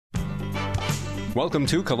Welcome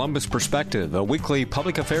to Columbus Perspective, a weekly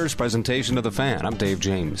public affairs presentation of The Fan. I'm Dave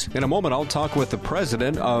James. In a moment, I'll talk with the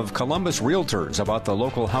president of Columbus Realtors about the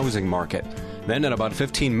local housing market. Then in about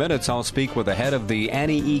 15 minutes, I'll speak with the head of the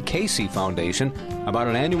Annie E. Casey Foundation about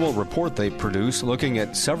an annual report they produce looking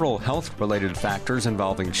at several health-related factors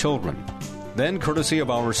involving children. Then, courtesy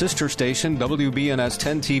of our sister station, WBNS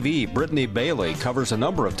 10 TV, Brittany Bailey covers a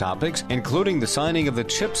number of topics, including the signing of the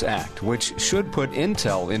CHIPS Act, which should put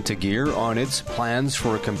Intel into gear on its plans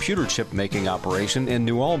for a computer chip-making operation in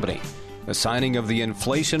New Albany, the signing of the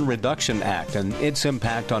Inflation Reduction Act and its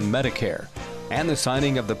impact on Medicare, and the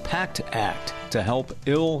signing of the PACT Act to help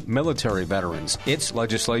ill military veterans, its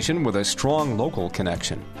legislation with a strong local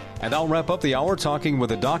connection. And I'll wrap up the hour talking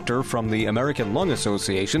with a doctor from the American Lung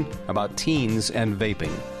Association about teens and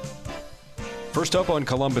vaping. First up on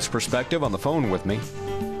Columbus Perspective, on the phone with me,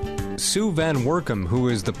 Sue Van Workum, who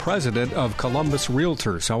is the president of Columbus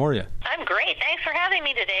Realtors. How are you? I'm great. Thanks for having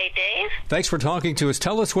me today, Dave. Thanks for talking to us.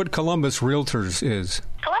 Tell us what Columbus Realtors is.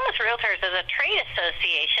 Columbus Realtors is a trade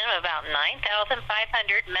association of about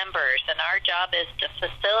 9,500 members, and our job is to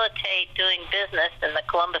facilitate doing business in the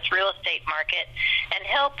Columbus real estate market and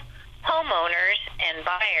help homeowners and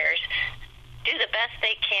buyers do the best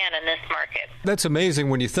they can in this market. That's amazing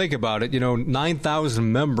when you think about it.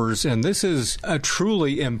 9,000 members, and this is a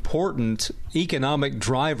truly important economic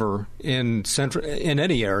driver in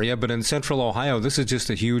any area, but in Central Ohio, this is just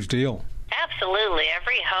a huge deal. Absolutely.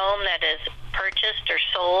 Every home that is purchased or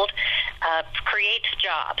sold creates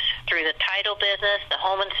jobs through the title business, the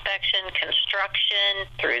home inspection, construction,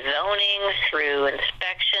 through zoning, through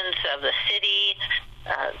inspections of the city.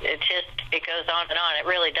 It goes on and on. It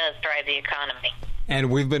really does drive the economy. And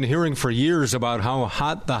we've been hearing for years about how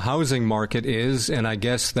hot the housing market is, and I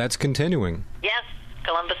guess that's continuing. Yes,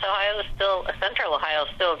 Central Ohio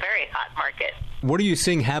is still a very hot market. What are you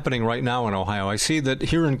seeing happening right now in Ohio? I see that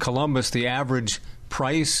here in Columbus, the average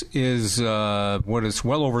price is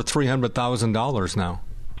well over $300,000 now.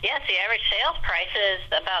 Yes, the average sales price is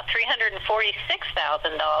about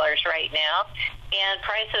 $346,000 right now, and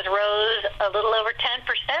prices rose a little over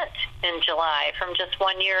 10% in July from just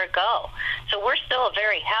 1 year ago. So we're still a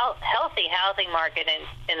very healthy housing market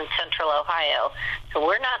in Central Ohio, so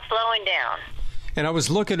we're not slowing down. And I was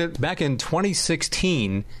looking at back in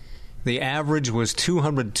 2016, the average was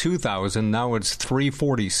 $202,000. Now it's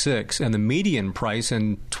 $346,000, and the median price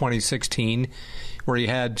in 2016, where you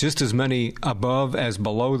had just as many above as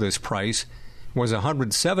below this price, was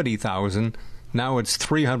 $170,000. Now it's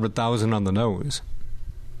 $300,000 on the nose.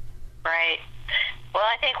 Right. Well,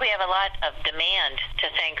 I think we have a lot of demand to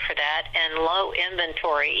thank for that, and low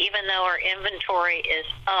inventory. Even though our inventory is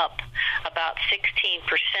up about 16%,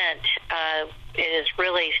 it is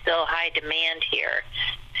really still high demand here.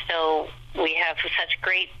 So we have such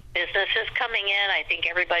great businesses coming in. I think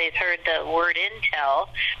everybody's heard the word Intel,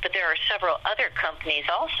 but there are several other companies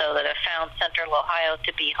also that have found Central Ohio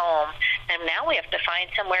to be home, and now we have to find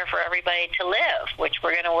somewhere for everybody to live, which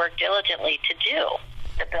we're going to work diligently to do.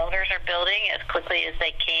 The builders are building as quickly as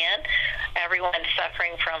they can. Everyone's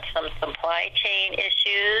suffering from some supply chain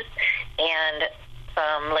issues and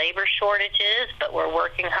some labor shortages, but we're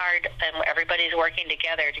working hard, and everybody's working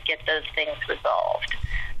together to get those things resolved.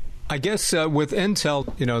 I guess with Intel,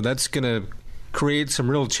 that's going to create some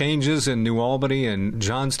real changes in New Albany and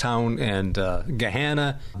Johnstown and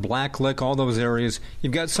Gahanna, Blacklick, all those areas.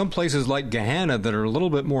 You've got some places like Gahanna that are a little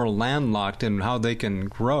bit more landlocked in how they can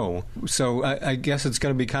grow. So I guess it's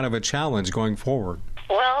going to be kind of a challenge going forward.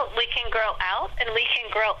 Well, we can grow out, and we can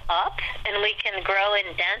grow up, and we can grow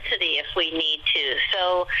in density if we need to.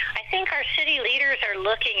 So I think our city leaders are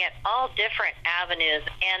looking at all different avenues,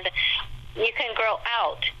 and you can grow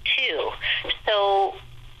out, too. So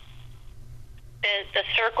the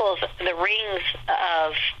circles, the rings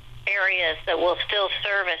of areas that will still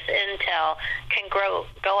service Intel can go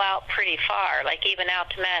out pretty far. Like even out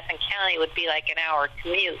to Madison County would be like an hour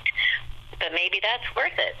commute. But maybe that's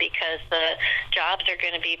worth it because the jobs are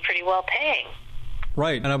going to be pretty well paying.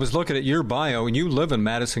 Right. And I was looking at your bio, and you live in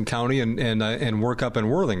Madison County and work up in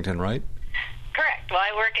Worthington, right? Correct. Well,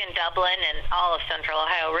 I work in Dublin and all of Central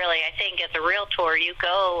Ohio, really. I think as a realtor, you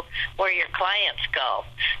go where your clients go.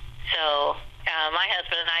 So my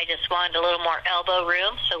husband and I just wanted a little more elbow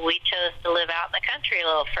room, so we chose to live out in the country a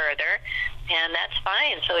little further, and that's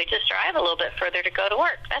fine. So we just drive a little bit further to go to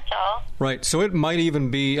work. That's all. Right. So it might even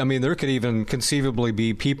be, there could even conceivably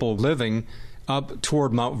be people living up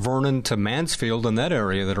toward Mount Vernon to Mansfield in that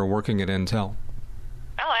area that are working at Intel.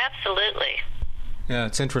 Oh, absolutely. Yeah,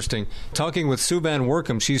 it's interesting. Talking with Sue Van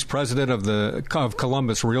Workum, she's president of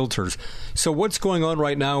Columbus Realtors. So what's going on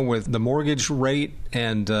right now with the mortgage rate,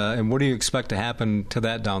 and what do you expect to happen to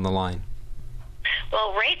that down the line?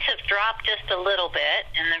 Well, rates have dropped just a little bit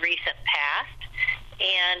in the recent past,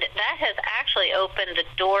 and that has actually opened the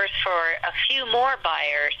doors for a few more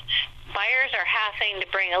buyers. Buyers are having to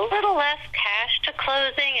bring a little less cash to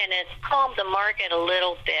closing, and it's calmed the market a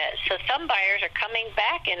little bit. So some buyers are coming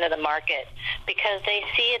back into the market because they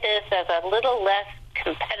see this as a little less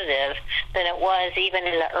competitive than it was even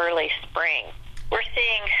in the early spring. We're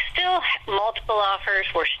seeing still multiple offers.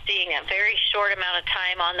 We're seeing a very short amount of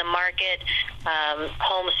time on the market.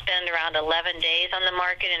 Homes spend around 11 days on the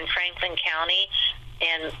market in Franklin County,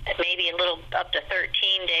 and maybe a little up to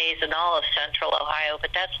 13 days in all of central Ohio, but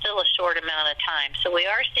that's still a short amount of time. So we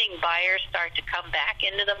are seeing buyers start to come back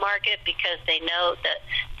into the market because they know that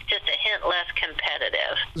it's just a hint less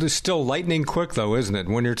competitive. It's still lightning quick, though, isn't it,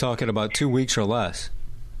 when you're talking about 2 weeks or less?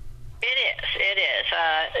 It is.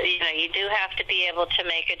 You do have to be able to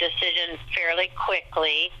make a decision fairly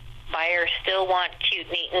quickly. Buyers still want cute,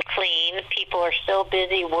 neat, and clean. People are still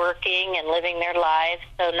busy working and living their lives,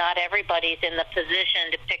 so not everybody's in the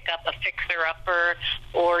position to pick up a fixer-upper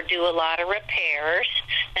or do a lot of repairs,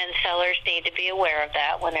 and sellers need to be aware of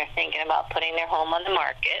that when they're thinking about putting their home on the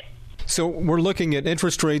market. So we're looking at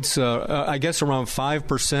interest rates, I guess, around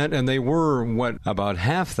 5%, and they were, about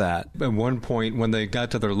half that at one point when they got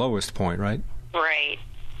to their lowest point, right? Right.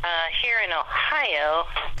 Here in Ohio,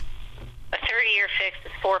 a 30-year fix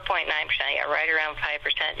is 4.9%, right around 5%.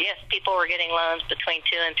 Yes, people were getting loans between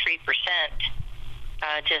 2 and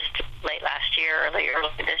 3% just late last year, early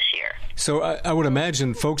this year. So I would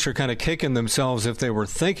imagine folks are kind of kicking themselves if they were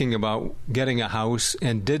thinking about getting a house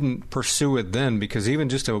and didn't pursue it then, because even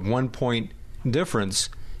just a 1-point difference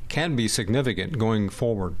can be significant going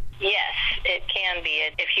forward. Yes, it can be.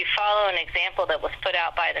 If you follow an example that was put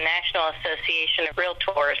out by the National Association of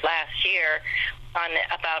Realtors last year, on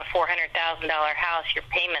about a $400,000 house, your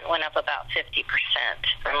payment went up about 50%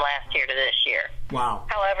 from last year to this year. Wow.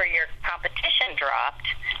 However, your competition dropped,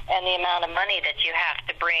 and the amount of money that you have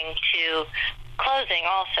to bring to closing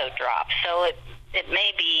also dropped. So it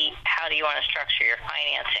may be, how do you want to structure your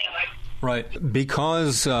financing? Right.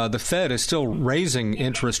 Because the Fed is still raising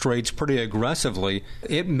interest rates pretty aggressively,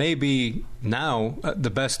 it may be now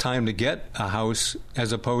the best time to get a house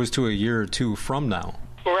as opposed to a year or two from now.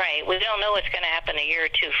 Right. We don't know what's going to happen a year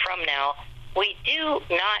or two from now. We do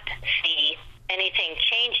not see anything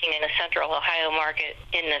changing in the central Ohio market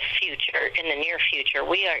in the future, in the near future.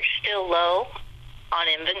 We are still low on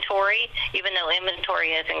inventory. Even though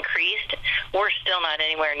inventory has increased, we're still not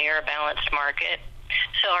anywhere near a balanced market.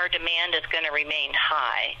 So our demand is going to remain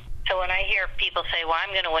high. So when I hear people say, well,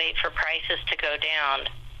 I'm going to wait for prices to go down,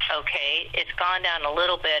 okay, it's gone down a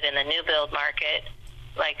little bit in the new build market,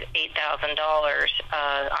 like $8,000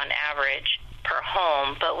 on average per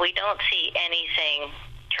home, but we don't see anything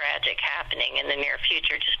tragic happening in the near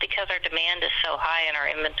future just because our demand is so high and our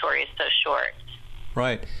inventory is so short.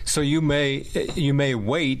 Right. So you may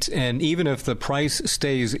wait, and even if the price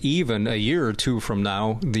stays even a year or two from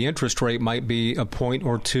now, the interest rate might be a point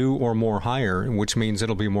or two or more higher, which means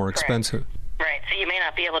it'll be more expensive. Right. So you may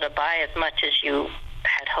not be able to buy as much as you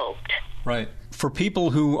had hoped. Right. For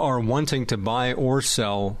people who are wanting to buy or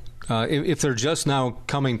sell, if they're just now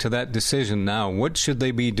coming to that decision now, what should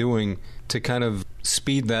they be doing to kind of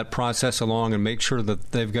speed that process along and make sure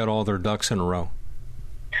that they've got all their ducks in a row?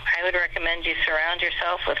 I would recommend you surround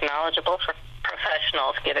yourself with knowledgeable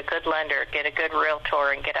professionals. Get a good lender, get a good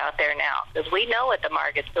realtor, and get out there now. Because we know what the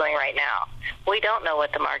market's doing right now. We don't know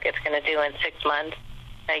what the market's going to do in 6 months,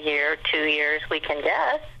 a year, 2 years. We can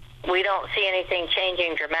guess. We don't see anything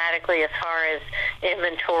changing dramatically as far as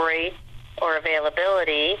inventory or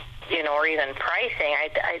availability, or even pricing.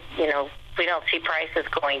 We don't see prices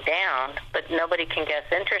going down, but nobody can guess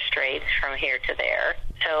interest rates from here to there.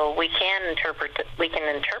 So we can interpret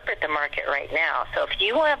the market right now. So if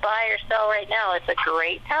you want to buy or sell right now, it's a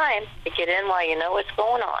great time to get in while you know what's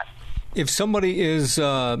going on. If somebody is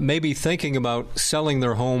maybe thinking about selling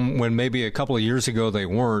their home when maybe a couple of years ago they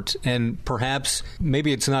weren't, and perhaps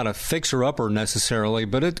maybe it's not a fixer-upper necessarily,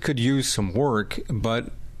 but it could use some work,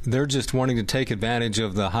 but they're just wanting to take advantage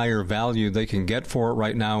of the higher value they can get for it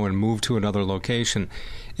right now and move to another location.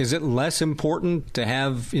 Is it less important to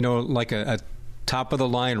have, like a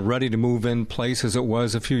top-of-the-line, ready-to-move-in place as it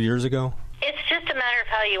was a few years ago? It's just a matter of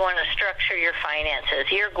how you want to structure your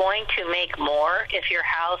finances. You're going to make more if your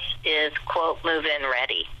house is, quote, move-in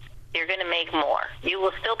ready. you're going to make more. You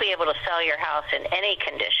will still be able to sell your house in any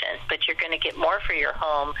condition, but you're going to get more for your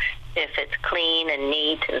home if it's clean and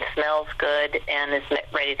neat and smells good and is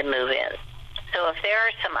ready to move in. So if there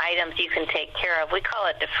are some items you can take care of, we call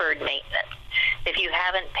it deferred maintenance. If you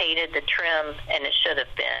haven't painted the trim, and it should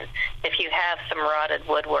have been, if you have some rotted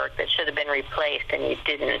woodwork that should have been replaced and you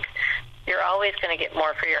didn't, you're always going to get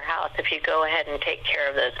more for your house if you go ahead and take care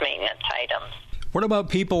of those maintenance items. What about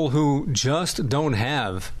people who just don't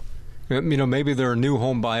have, maybe they're new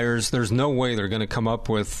home buyers. There's no way they're going to come up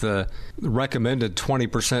with recommended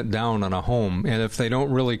 20% down on a home. And if they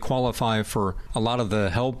don't really qualify for a lot of the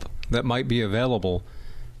help that might be available,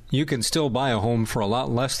 you can still buy a home for a lot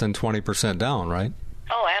less than 20% down, right?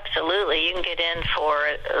 Oh, absolutely. You can get in for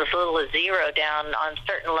as little as $0 down on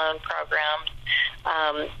certain loan programs.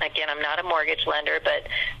 Again, I'm not a mortgage lender, but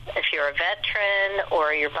if you're a veteran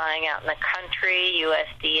or you're buying out in the country,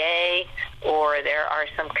 USDA, or there are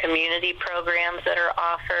some community programs that are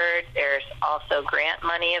offered. There's also grant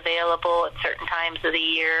money available at certain times of the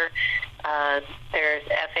year. There's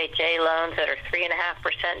FHA loans that are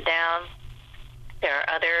 3.5% down. There are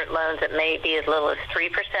other loans that may be as little as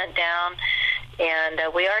 3% down.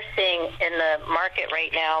 And we are seeing in the market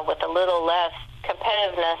right now, with a little less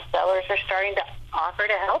competitiveness, sellers are starting to offer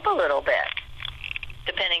to help a little bit,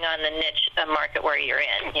 depending on the niche market where you're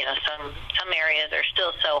in. Some areas are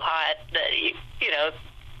still so hot that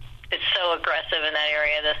it's so aggressive in that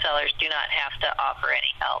area, the sellers do not have to offer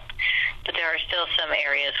any help. But there are still some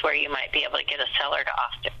areas where you might be able to get a seller to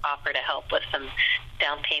offer to help with some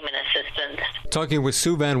down payment assistance. Talking with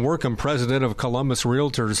Sue Van Workum, president of Columbus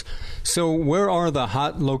Realtors. So where are the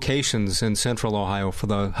hot locations in Central Ohio for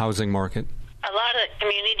the housing market? A lot of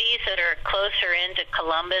communities that are closer into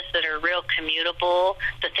Columbus that are real commutable,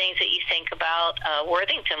 the things that you think about.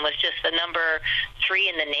 Worthington was just the number 3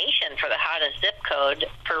 in the nation for the hottest zip code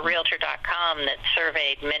for Realtor.com that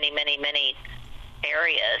surveyed many, many, many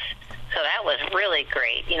areas. So that was really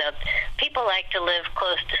great. People like to live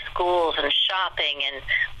close to schools and shopping and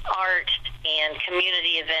art and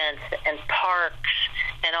community events and parks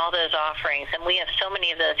and all those offerings. And we have so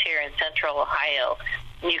many of those here in Central Ohio.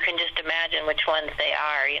 You can just imagine which ones they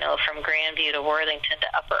are, from Grandview to Worthington to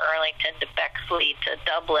Upper Arlington to Bexley to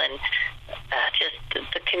Dublin, just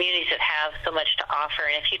the communities that have so much to offer.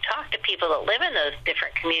 And if you talk to people that live in those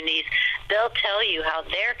different communities, they'll tell you how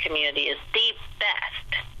their community is the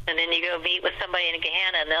best. And then you go meet with somebody in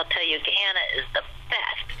Gahanna, and they'll tell you Gahanna is the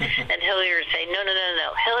best. And Hilliard say, no,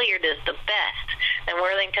 Hilliard is the best. And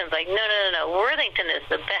Worthington's like, no, Worthington is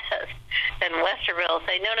the best. And Westerville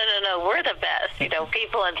say, no, we're the best.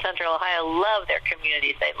 People in Central Ohio love their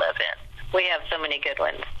communities they live in. We have so many good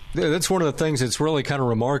ones. That's one of the things that's really kind of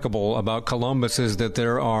remarkable about Columbus is that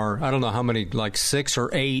there are, I don't know how many, like 6 or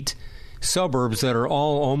 8 suburbs that are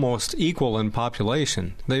all almost equal in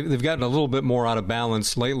population. They've gotten a little bit more out of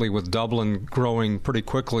balance lately with Dublin growing pretty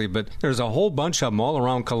quickly, but there's a whole bunch of them all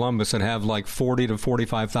around Columbus that have like 40 to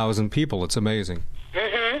 45,000 people. It's amazing.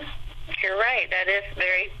 Mm-hmm. You're right. That is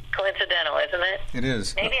very coincidental, isn't it? It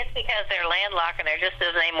is. Maybe it's because they're landlocked and there just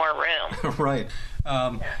isn't any more room. Right.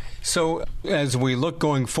 So as we look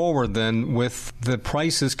going forward then, with the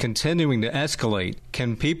prices continuing to escalate,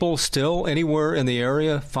 can people still anywhere in the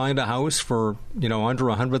area find a house for, under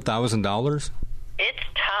 $100,000? It's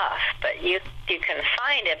tough, but you can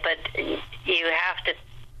find it, but you have to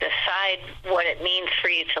decide what it means for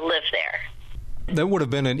you to live there. That would have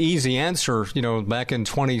been an easy answer, back in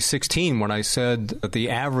 2016 when I said that the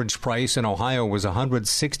average price in Ohio was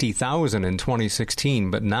 $160,000 in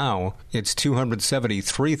 2016, but now it's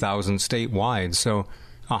 $273,000 statewide. So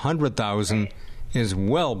 $100,000 is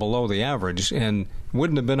well below the average, and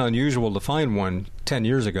wouldn't have been unusual to find one 10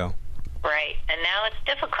 years ago. Right, and now it's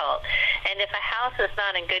difficult. And if a house is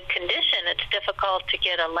not in good condition, it's difficult to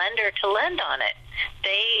get a lender to lend on it.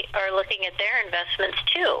 They are looking at their investments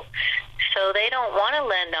too. So they don't want to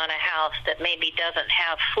lend on a house that maybe doesn't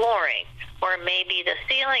have flooring, or maybe the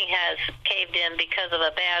ceiling has caved in because of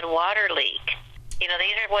a bad water leak. These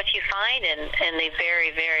are what you find in the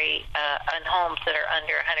very, very in homes that are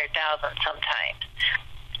under $100,000 sometimes.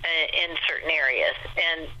 In certain areas.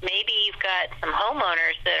 And maybe you've got some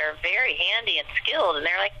homeowners that are very handy and skilled, and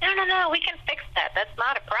they're like, no, we can fix that. That's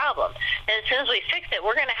not a problem. And as soon as we fix it,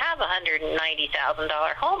 we're going to have a $190,000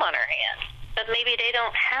 home on our hands. But maybe they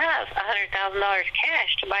don't have $100,000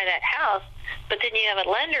 cash to buy that house, but then you have a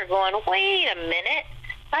lender going, wait a minute,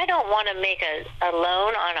 I don't want to make a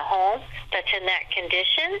loan on a home that's in that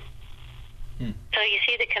condition. So you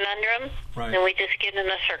see the conundrum? Right. And we just get in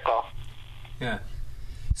a circle. Yeah.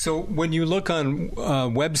 So when you look on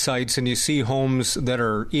websites and you see homes that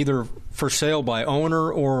are either for sale by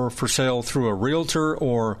owner or for sale through a realtor,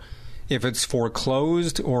 or if it's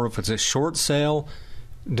foreclosed or if it's a short sale?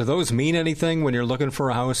 Do those mean anything when you're looking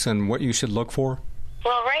for a house and what you should look for?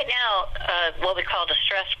 Well, right now, what we call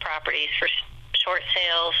distressed properties for short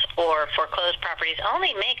sales or foreclosed properties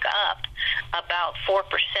only make up about 4%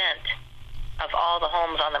 of all the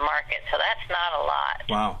homes on the market. So that's not a lot.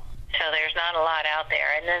 Wow. So there's not a lot out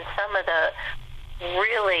there. And then some of the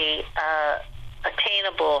really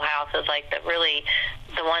attainable houses, like the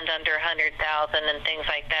ones under 100,000 and things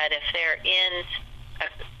like that, if they're in a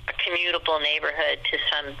commutable neighborhood to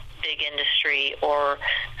some big industry or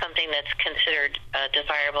something that's considered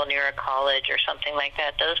desirable near a college or something like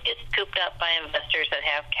that, those get scooped up by investors that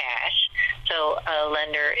have cash. So a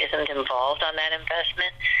lender isn't involved on that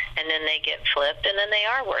investment, and then they get flipped, and then they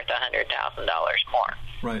are worth $100,000 more.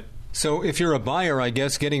 Right. So if you're a buyer, I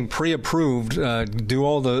guess getting pre-approved, do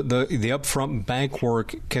all the upfront bank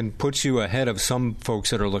work can put you ahead of some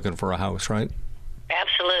folks that are looking for a house, right?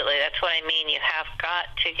 Absolutely. That's what I mean. You have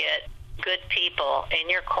got to get good people in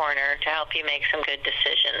your corner to help you make some good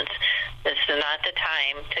decisions. This is not the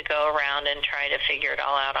time to go around and try to figure it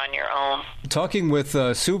all out on your own. Talking with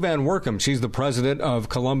Sue Van Workum, she's the president of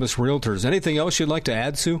Columbus Realtors. Anything else you'd like to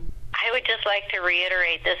add, Sue? I would just like to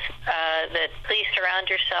reiterate this, that please surround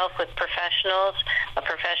yourself with professionals, a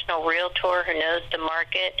professional realtor who knows the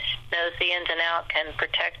market, knows the ins and outs, can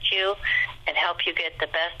protect you and help you get the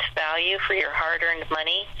best value for your hard-earned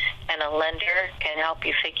money, and a lender can help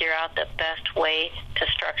you figure out the best way to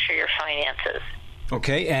structure your finances.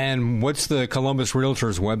 Okay, and what's the Columbus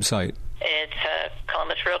Realtors website? It's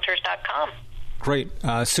columbusrealtors.com. Great.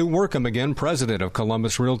 Sue Workum again, president of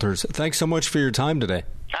Columbus Realtors. Thanks so much for your time today.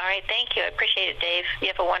 All right, thank you. I appreciate it, Dave. You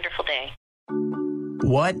have a wonderful day.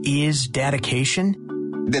 What is dedication?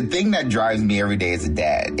 The thing that drives me every day as a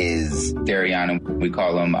dad is Dariana. We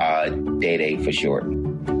call him Day for short.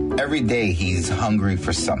 Every day he's hungry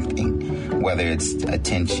for something, whether it's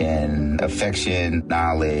attention, affection,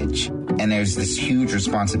 knowledge. And there's this huge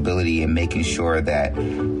responsibility in making sure that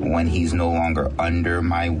when he's no longer under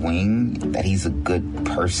my wing, that he's a good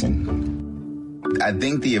person. I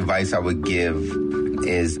think the advice I would give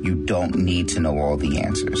is you don't need to know all the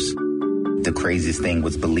answers. The craziest thing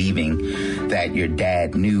was believing that your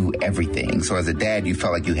dad knew everything. So as a dad, you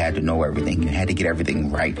felt like you had to know everything. You had to get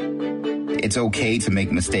everything right. It's okay to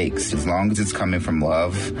make mistakes. As long as it's coming from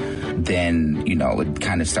love, then, it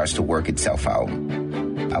kind of starts to work itself out.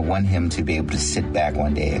 I want him to be able to sit back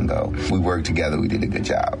one day and go, we worked together, we did a good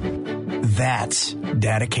job. That's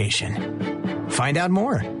dedication. Find out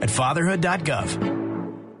more at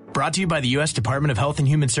fatherhood.gov. Brought to you by the U.S. Department of Health and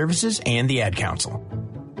Human Services and the Ad Council.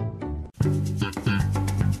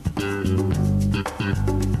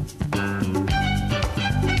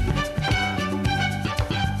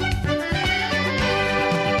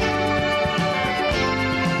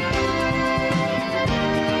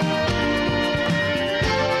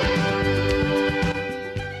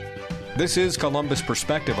 This is Columbus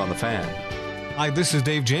Perspective on the Fan. Hi, this is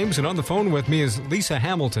Dave James, and on the phone with me is Lisa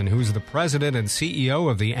Hamilton, who's the president and CEO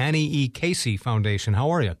of the Annie E. Casey Foundation.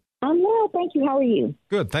 How are you? I'm well, thank you. How are you?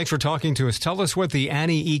 Good. Thanks for talking to us. Tell us what the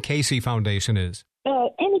Annie E. Casey Foundation is.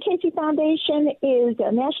 Annie Casey Foundation is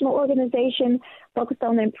a national organization focused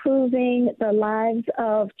on improving the lives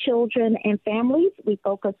of children and families. We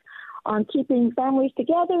focus on keeping families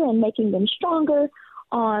together and making them stronger,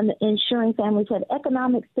 on ensuring families have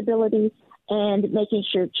economic stability, and making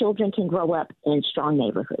sure children can grow up in strong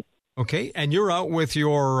neighborhoods. Okay, and you're out with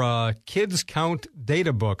your Kids Count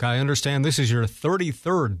data book. I understand this is your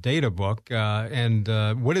 33rd data book, and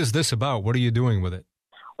what is this about? What are you doing with it?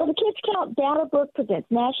 Well, the Kids Count data book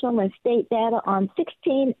presents national and state data on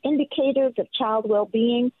 16 indicators of child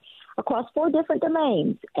well-being across 4 different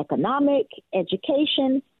domains: economic,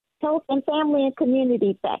 education, health, and family and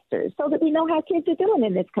community factors, so that we know how kids are doing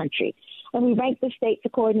in this country. And we rank the states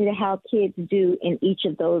according to how kids do in each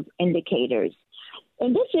of those indicators.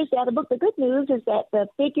 In this year's data book, the good news is that the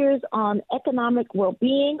figures on economic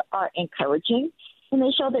well-being are encouraging, and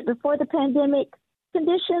they show that before the pandemic,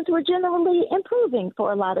 conditions were generally improving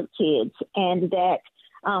for a lot of kids, and that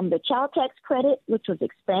the child tax credit, which was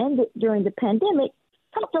expanded during the pandemic,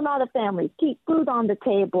 helped a lot of families keep food on the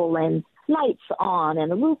table and lights on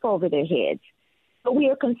and a roof over their heads. But we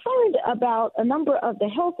are concerned about a number of the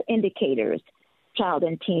health indicators. Child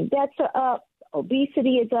and teen deaths are up,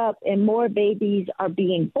 obesity is up, and more babies are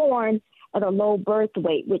being born at a low birth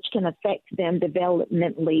weight, which can affect them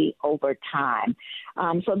developmentally over time.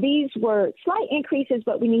 So these were slight increases,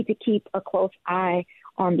 but we need to keep a close eye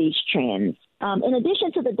on these trends. In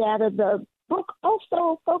addition to the data, the book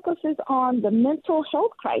also focuses on the mental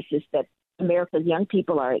health crisis that America's young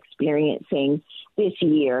people are experiencing this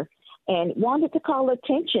year, and wanted to call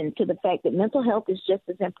attention to the fact that mental health is just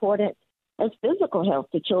as important as physical health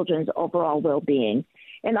to children's overall well-being.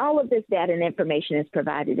 And all of this data and information is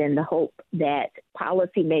provided in the hope that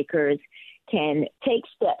policymakers can take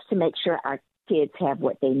steps to make sure our kids have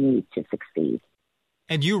what they need to succeed.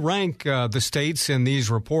 And you rank the states in these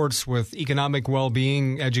reports with economic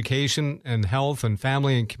well-being, education, and health, and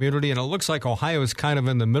family and community. And it looks like Ohio is kind of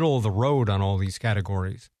in the middle of the road on all these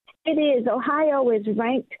categories. It is. Ohio is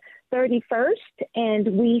ranked 31st,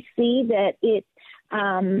 and we see that it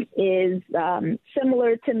is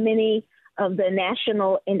similar to many of the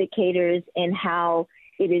national indicators in how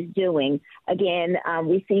it is doing. Again,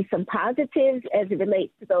 we see some positives as it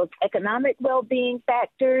relates to those economic well-being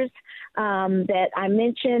factors that I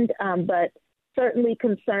mentioned, but certainly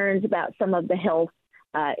concerns about some of the health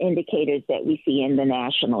indicators that we see in the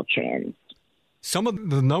national trends. Some of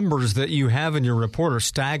the numbers that you have in your report are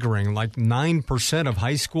staggering, like 9% of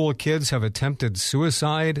high school kids have attempted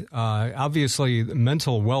suicide. Obviously,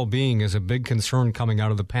 mental well-being is a big concern coming out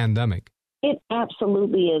of the pandemic. It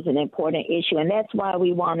absolutely is an important issue, and that's why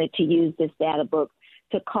we wanted to use this data book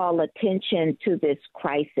to call attention to this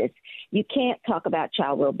crisis. You can't talk about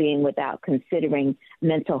child well-being without considering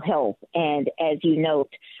mental health. And as you note,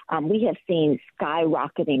 we have seen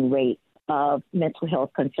skyrocketing rates of mental health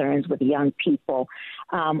concerns with young people.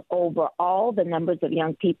 Overall, the numbers of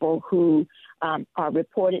young people who are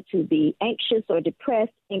reported to be anxious or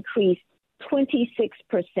depressed increased 26%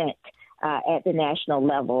 at the national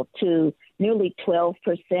level to nearly 12%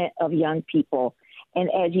 of young people. And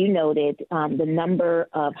as you noted, the number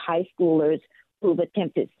of high schoolers who've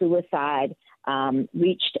attempted suicide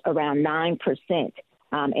reached around 9%.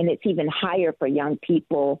 And it's even higher for young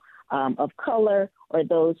people of color or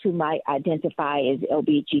those who might identify as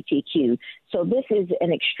LGBTQ. So this is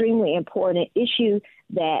an extremely important issue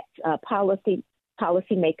that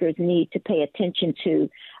policymakers need to pay attention to.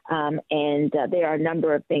 And there are a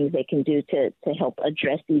number of things they can do to help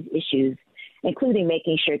address these issues, including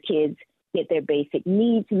making sure kids get their basic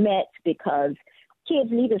needs met, because kids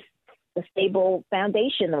need a stable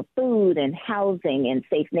foundation of food and housing and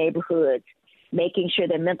safe neighborhoods, making sure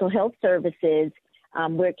that mental health services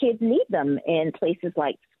where kids need them in places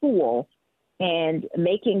like school, and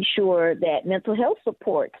making sure that mental health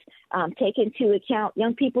supports take into account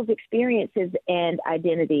young people's experiences and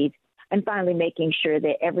identities, and finally making sure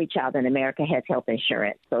that every child in America has health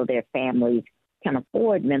insurance so their families can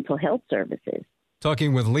afford mental health services.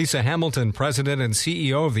 Talking with Lisa Hamilton, President and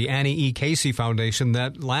CEO of the Annie E. Casey Foundation.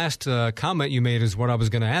 That last comment you made is what I was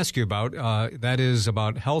going to ask you about. That is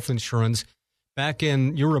about health insurance. Back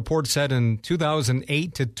in your report said in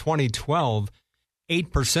 2008 to 2012,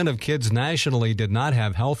 8% of kids nationally did not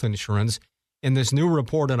have health insurance. In this new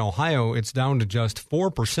report in Ohio, it's down to just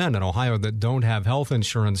 4% in Ohio that don't have health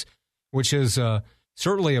insurance, which is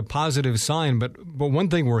certainly a positive sign. But one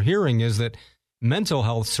thing we're hearing is that mental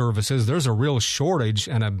health services, there's a real shortage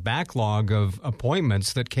and a backlog of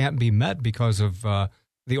appointments that can't be met because of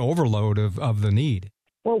the overload of the need.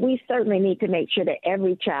 Well, we certainly need to make sure that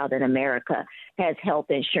every child in America has health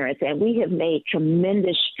insurance, and we have made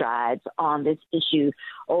tremendous strides on this issue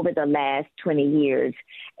over the last 20 years.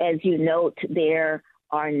 As you note, there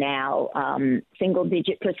are now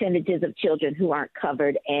single-digit percentages of children who aren't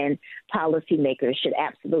covered, and policymakers should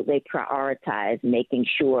absolutely prioritize making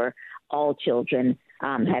sure all children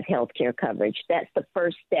have health care coverage. That's the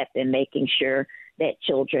first step in making sure that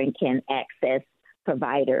children can access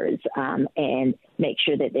providers and make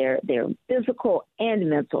sure that their physical and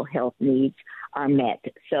mental health needs are met.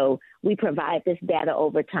 So we provide this data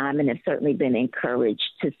over time and have certainly been encouraged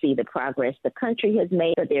to see the progress the country has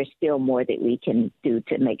made, but there's still more that we can do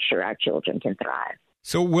to make sure our children can thrive.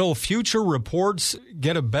 So will future reports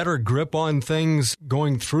get a better grip on things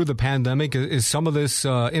going through the pandemic? Is some of this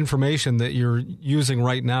information that you're using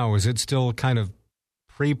right now, is it still kind of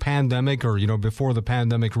pre-pandemic or, before the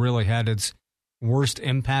pandemic really had its worst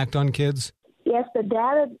impact on kids? Yes, the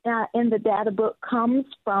data in the data book comes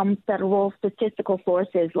from federal statistical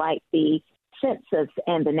sources like the Census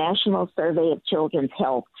and the National Survey of Children's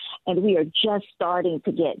Health, and we are just starting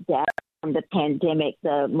to get data from the pandemic.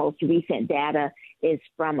 The most recent data is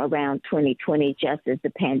from around 2020, just as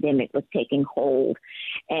the pandemic was taking hold.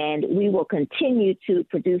 And we will continue to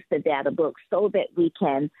produce the data book so that we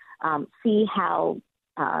can see how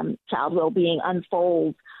child well-being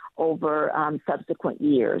unfolds over subsequent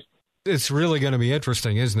years. It's really going to be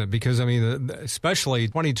interesting, isn't it? Because, I mean, especially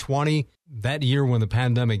 2020, that year when the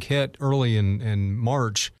pandemic hit early in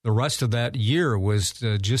March, the rest of that year was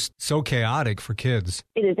just so chaotic for kids.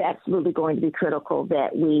 It is absolutely going to be critical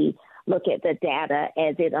that we look at the data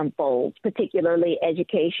as it unfolds, particularly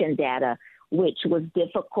education data, which was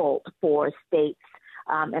difficult for states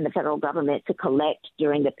and the federal government to collect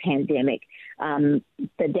during the pandemic. The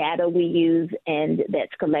data we use and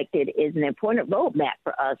that's collected is an important roadmap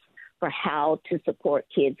for us for how to support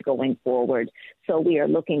kids going forward. So we are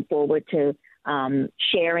looking forward to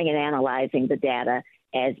sharing and analyzing the data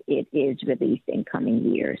as it is released in coming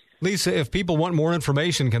years. Lisa, if people want more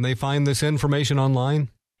information, can they find this information online?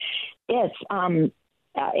 Yes.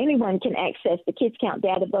 Anyone can access the Kids Count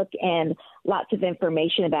Data Book and lots of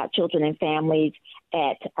information about children and families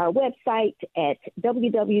at our website at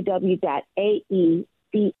www.aecf.org.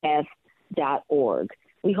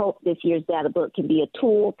 We hope this year's data book can be a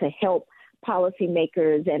tool to help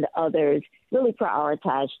policymakers and others really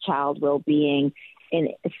prioritize child well-being and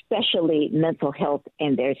especially mental health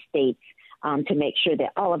in their states to make sure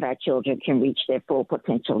that all of our children can reach their full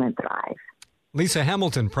potential and thrive. Lisa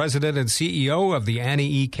Hamilton, President and CEO of the Annie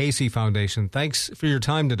E. Casey Foundation. Thanks for your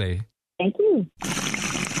time today. Thank you.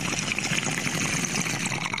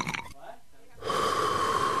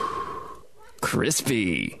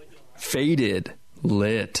 Crispy, faded,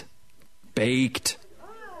 lit, baked,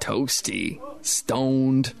 toasty,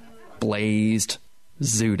 stoned, blazed,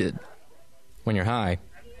 zooted. When you're high,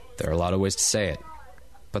 there are a lot of ways to say it.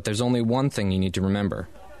 But there's only one thing you need to remember.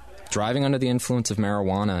 Driving under the influence of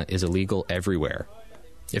marijuana is illegal everywhere.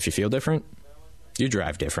 If you feel different, you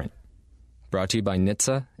drive different. Brought to you by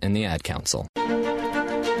NHTSA and the Ad Council.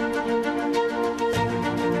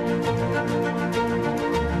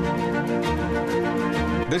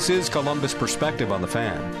 This is Columbus Perspective on the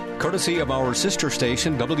Fan. Courtesy of our sister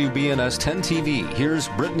station, WBNS 10 TV, here's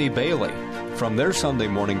Brittany Bailey from their Sunday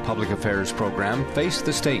morning public affairs program, Face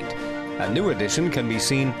the State. A new edition can be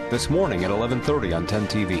seen this morning at 11:30 on 10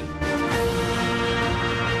 TV.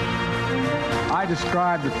 I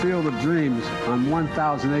describe the Field of Dreams on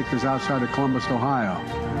 1,000 acres outside of Columbus, Ohio,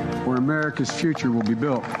 where America's future will be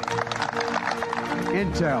built.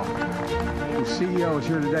 Intel, the CEO is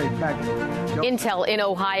here today. Intel in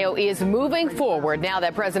Ohio is moving forward now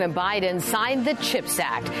that President Biden signed the CHIPS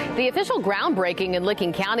Act. The official groundbreaking in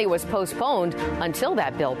Licking County was postponed until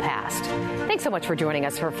that bill passed. Thanks so much for joining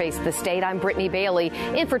us for Face the State. I'm Brittany Bailey,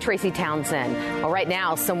 in for Tracy Townsend. Well, right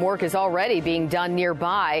now, some work is already being done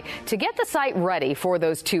nearby to get the site ready for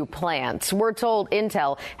those two plants. We're told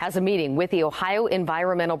Intel has a meeting with the Ohio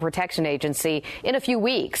Environmental Protection Agency in a few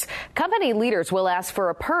weeks. Company leaders will ask for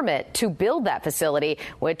a permit to build that facility,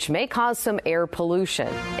 which may cause some air pollution.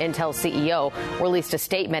 Intel CEO released a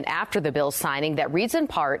statement after the bill signing that reads in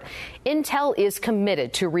part, Intel is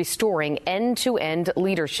committed to restoring end-to-end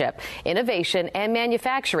leadership, innovation, and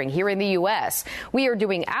manufacturing here in the U.S. We are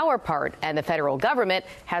doing our part, and the federal government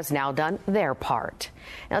has now done their part.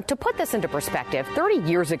 Now, to put this into perspective, 30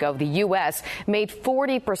 years ago, the U.S. made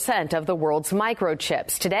 40% of the world's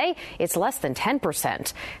microchips. Today, it's less than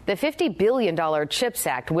 10%. The $50 billion CHIPS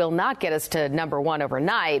Act will not get us to number one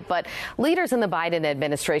overnight, but leaders in the Biden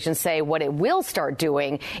administration say what it will start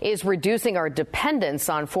doing is reducing our dependence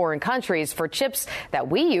on foreign countries for chips that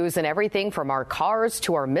we use in everything from our cars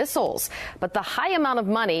to our missiles. But the high amount of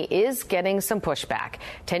money is getting some pushback.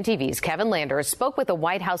 10 TV's Kevin Landers spoke with a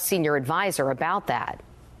White House senior advisor about that.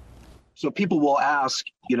 So people will ask,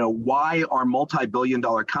 why are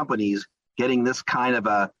multi-billion-dollar companies getting this kind of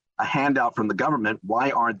a handout from the government?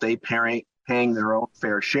 Why aren't they paying their own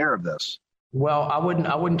fair share of this? Well, I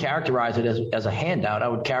wouldn't characterize it as a handout. I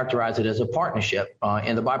would characterize it as a partnership.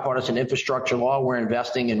 In the bipartisan infrastructure law, we're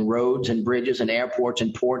investing in roads and bridges and airports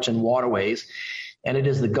and ports and waterways. And it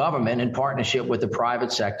is the government in partnership with the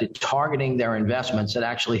private sector targeting their investments that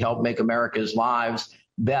actually help make America's lives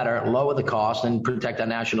better, lower the cost, and protect our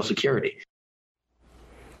national security.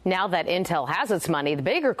 Now that Intel has its money, the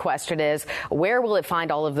bigger question is, where will it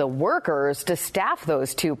find all of the workers to staff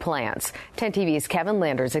those two plants? 10 TV's Kevin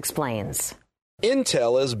Landers explains.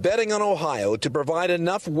 Intel is betting on Ohio to provide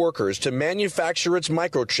enough workers to manufacture its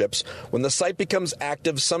microchips when the site becomes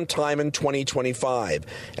active sometime in 2025.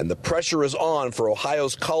 And the pressure is on for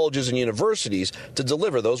Ohio's colleges and universities to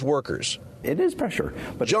deliver those workers. It is pressure.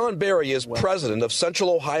 But John Berry is president of Central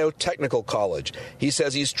Ohio Technical College. He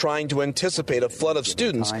says he's trying to anticipate a flood of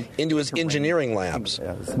students into his engineering labs.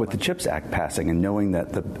 With the CHIPS Act passing and knowing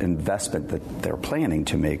that the investment that they're planning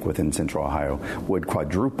to make within Central Ohio would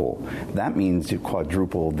quadruple, that means to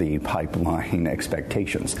quadruple the pipeline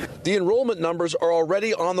expectations. The enrollment numbers are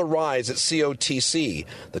already on the rise at COTC.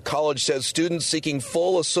 The college says students seeking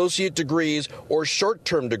full associate degrees or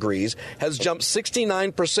short-term degrees has jumped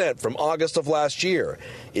 69% from August of last year.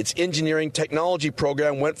 Its engineering technology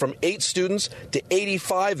program went from 8 students to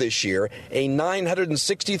 85 this year, a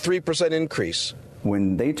 963% increase.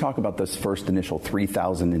 When they talk about this first initial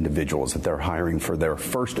 3,000 individuals that they're hiring for their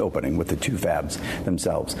first opening with the 2 fabs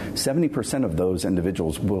themselves, 70% of those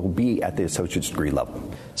individuals will be at the associate's degree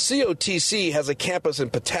level. COTC has a campus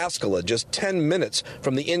in Pataskala, just 10 minutes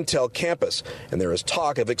from the Intel campus, and there is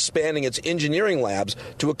talk of expanding its engineering labs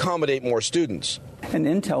to accommodate more students. And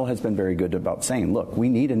Intel has been very good about saying, look, we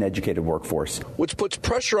need an educated workforce. Which puts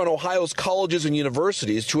pressure on Ohio's colleges and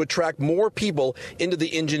universities to attract more people into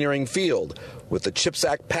the engineering field. With the CHIPS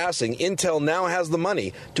Act passing, Intel now has the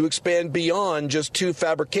money to expand beyond just 2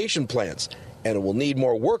 fabrication plants, and it will need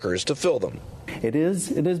more workers to fill them. It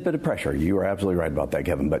is a bit of pressure. You are absolutely right about that,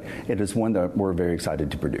 Kevin, but it is one that we're very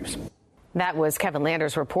excited to produce. That was Kevin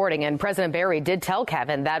Landers reporting, and President Berry did tell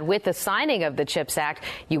Kevin that with the signing of the CHIPS Act,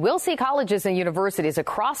 you will see colleges and universities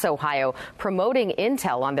across Ohio promoting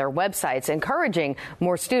Intel on their websites, encouraging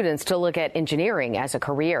more students to look at engineering as a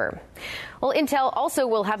career. Well, Intel also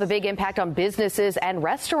will have a big impact on businesses and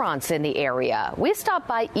restaurants in the area. We stopped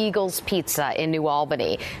by Eagles Pizza in New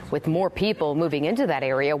Albany. With more people moving into that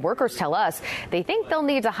area, workers tell us they think they'll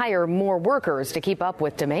need to hire more workers to keep up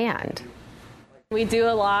with demand. We do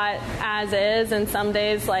a lot as is, and some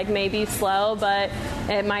days may be slow, but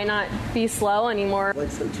it might not be slow anymore.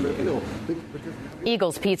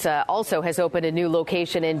 Eagles Pizza also has opened a new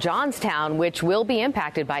location in Johnstown, which will be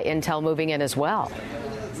impacted by Intel moving in as well.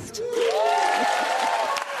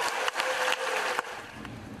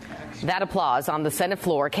 That applause on the Senate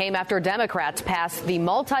floor came after Democrats passed the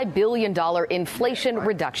multi-billion-dollar Inflation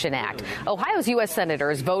Reduction Act. Ohio's U.S.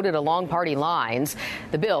 senators voted along party lines.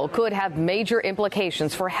 The bill could have major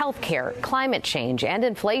implications for health care, climate change, and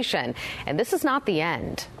inflation. And this is not the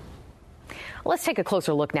end. Let's take a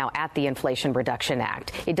closer look now at the Inflation Reduction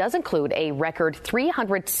Act. It does include a record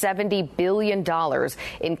 $370 billion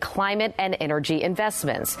in climate and energy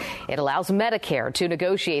investments. It allows Medicare to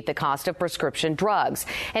negotiate the cost of prescription drugs,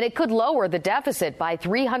 and it could lower the deficit by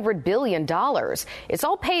 $300 billion. It's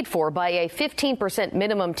all paid for by a 15%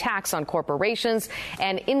 minimum tax on corporations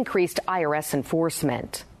and increased IRS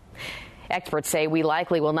enforcement. Experts say we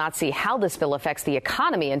likely will not see how this bill affects the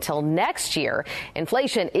economy until next year.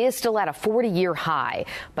 Inflation is still at a 40-year high,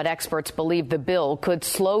 but experts believe the bill could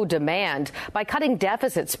slow demand by cutting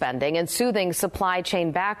deficit spending and soothing supply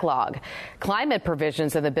chain backlog. Climate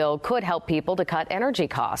provisions in the bill could help people to cut energy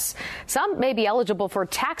costs. Some may be eligible for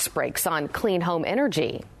tax breaks on clean home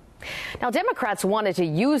energy. Now, Democrats wanted to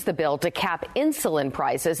use the bill to cap insulin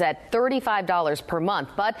prices at $35 per month,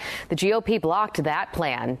 but the GOP blocked that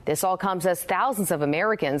plan. This all comes as thousands of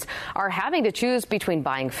Americans are having to choose between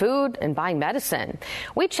buying food and buying medicine.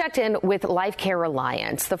 We checked in with Life Care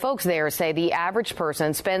Alliance. The folks there say the average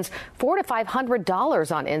person spends $400 to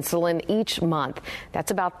 $500 on insulin each month.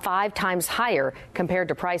 That's about 5 times higher compared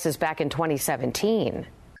to prices back in 2017.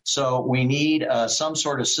 So we need some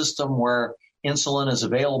sort of system where insulin is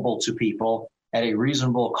available to people at a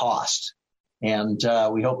reasonable cost. And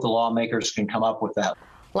we hope the lawmakers can come up with that.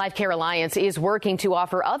 Life Care Alliance is working to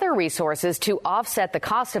offer other resources to offset the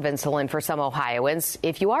cost of insulin for some Ohioans.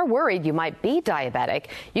 If you are worried you might be diabetic,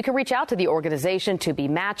 you can reach out to the organization to be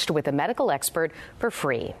matched with a medical expert for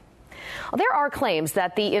free. There are claims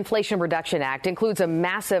that the Inflation Reduction Act includes a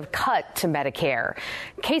massive cut to Medicare.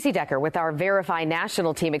 Casey Decker with our Verify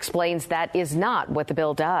National team explains that is not what the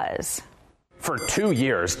bill does. For 2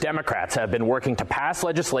 years, Democrats have been working to pass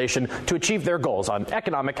legislation to achieve their goals on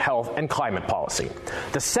economic, health, and climate policy.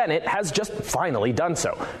 The Senate has just finally done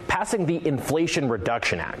so, passing the Inflation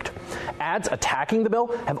Reduction Act. Ads attacking the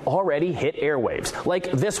bill have already hit airwaves,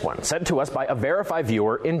 like this one sent to us by a Verify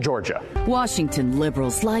viewer in Georgia. Washington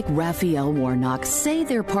liberals like Raphael Warnock say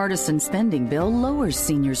their partisan spending bill lowers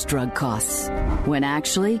seniors' drug costs, when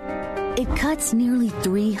actually, it cuts nearly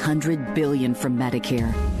 $300 billion from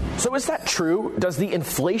Medicare. So is that true? Does the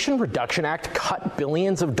Inflation Reduction Act cut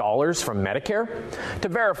billions of dollars from Medicare? To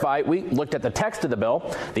verify, we looked at the text of the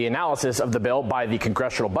bill, the analysis of the bill by the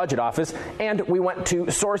Congressional Budget Office, and we went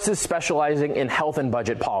to sources specializing in health and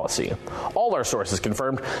budget policy. All our sources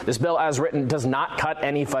confirmed this bill as written does not cut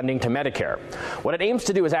any funding to Medicare. What it aims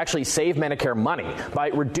to do is actually save Medicare money by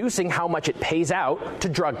reducing how much it pays out to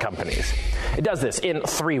drug companies. It does this in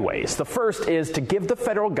 3 ways. The first is to give the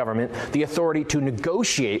federal government the authority to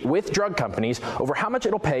negotiate negotiate with drug companies over how much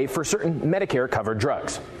it'll pay for certain Medicare-covered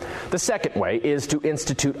drugs. The second way is to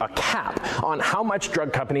institute a cap on how much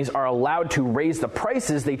drug companies are allowed to raise the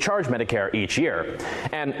prices they charge Medicare each year.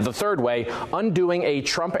 And the third way, undoing a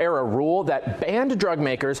Trump-era rule that banned drug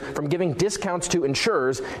makers from giving discounts to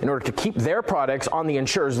insurers in order to keep their products on the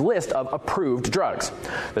insurer's list of approved drugs.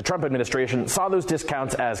 The Trump administration saw those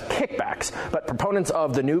discounts as kickbacks, but proponents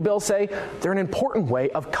of the new bill say they're an important way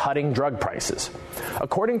of cutting drug prices.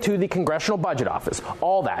 According to the Congressional Budget Office,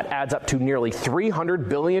 all that adds up to nearly $300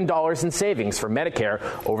 billion in savings for Medicare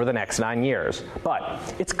over the next 9 years. But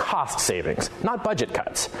it's cost savings, not budget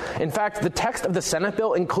cuts. In fact, the text of the Senate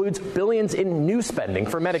bill includes billions in new spending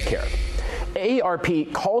for Medicare.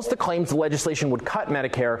 AARP calls the claims the legislation would cut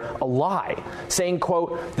Medicare a lie, saying,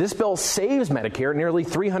 quote, this bill saves Medicare nearly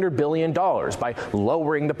 $300 billion by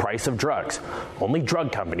lowering the price of drugs. Only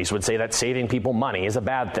drug companies would say that saving people money is a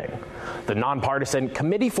bad thing. The nonpartisan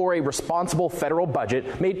Committee for a Responsible Federal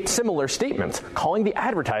Budget made similar statements, calling the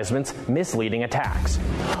advertisements misleading attacks.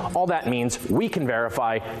 All that means we can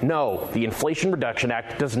verify, no, the Inflation Reduction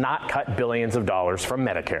Act does not cut billions of dollars from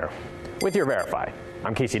Medicare. With your Verify,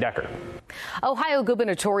 I'm Casey Decker. Ohio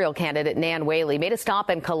gubernatorial candidate Nan Whaley made a stop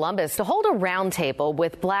in Columbus to hold a roundtable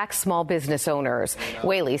with black small business owners.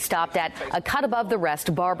 Whaley stopped at a Cut Above the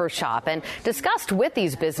Rest barber shop and discussed with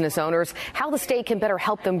these business owners how the state can better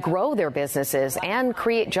help them grow their businesses and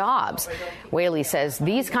create jobs. Whaley says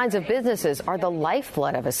these kinds of businesses are the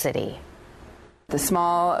lifeblood of a city. The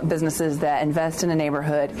small businesses that invest in a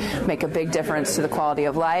neighborhood make a big difference to the quality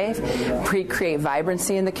of life, create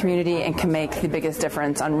vibrancy in the community, and can make the biggest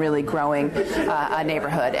difference on really growing a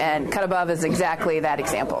neighborhood. And Cut Above is exactly that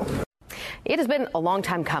example. It has been a long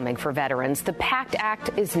time coming for veterans. The PACT Act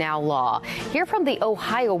is now law. Hear from the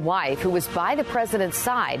Ohio wife who was by the president's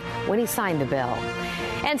side when he signed the bill.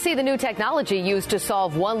 And see the new technology used to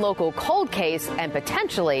solve one local cold case and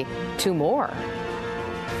potentially 2 more.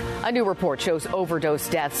 A new report shows overdose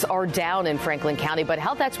deaths are down in Franklin County, but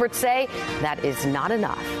health experts say that is not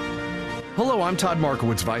enough. Hello, I'm Todd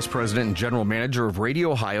Markowitz, Vice President and General Manager of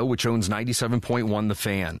Radio Ohio, which owns 97.1 The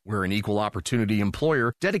Fan. We're an equal opportunity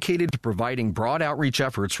employer dedicated to providing broad outreach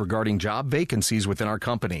efforts regarding job vacancies within our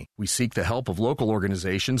company. We seek the help of local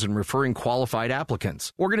organizations in referring qualified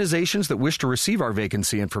applicants. Organizations that wish to receive our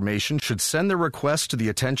vacancy information should send their requests to the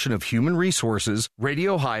attention of Human Resources,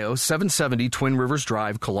 Radio Ohio, 770 Twin Rivers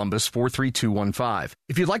Drive, Columbus, 43215.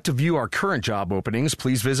 If you'd like to view our current job openings,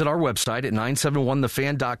 please visit our website at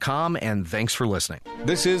 971thefan.com, and thanks for listening.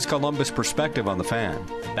 This is Columbus Perspective on the Fan.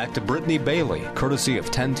 Back to Brittany Bailey, courtesy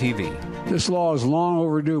of 10 TV. This law is long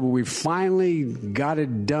overdue, but we finally got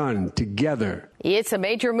it done together. It's a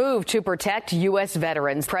major move to protect U.S.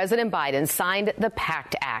 veterans. President Biden signed the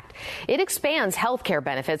PACT Act. It expands health care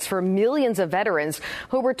benefits for millions of veterans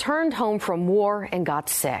who returned home from war and got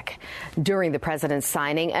sick. During the president's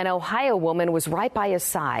signing, an Ohio woman was right by his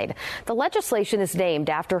side. The legislation is named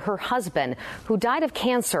after her husband, who died of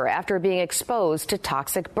cancer after being exposed to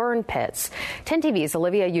toxic burn pits. 10 TV's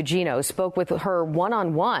Olivia Eugenio spoke with her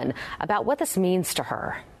one-on-one about what this means to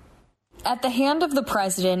her. At the hand of the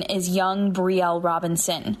president is young Brielle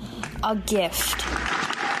Robinson, a gift.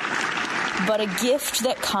 But a gift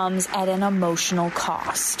that comes at an emotional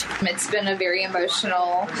cost. It's been a very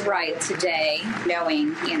emotional ride today,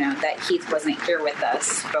 knowing, that Heath wasn't here with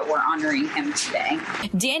us, but we're honoring him today.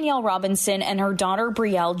 Danielle Robinson and her daughter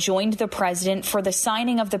Brielle joined the president for the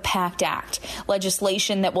signing of the PACT Act,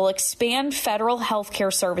 legislation that will expand federal health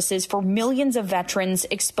care services for millions of veterans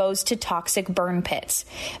exposed to toxic burn pits.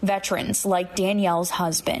 Veterans like Danielle's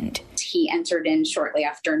husband. He entered in shortly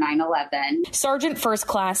after 9/11. Sergeant First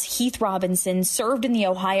Class Heath Robinson served in the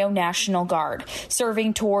Ohio National Guard,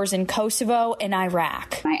 serving tours in Kosovo and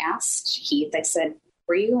Iraq. I asked Heath, I said,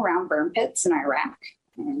 were you around burn pits in Iraq?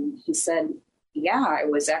 And he said, yeah, I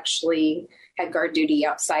was actually had guard duty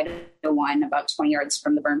outside of the one about 20 yards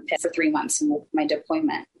from the burn pit for 3 months in my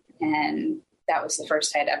deployment. And that was the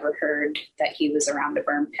first I'd ever heard that he was around a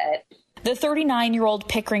burn pit. The 39-year-old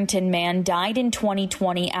Pickerington man died in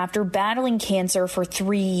 2020 after battling cancer for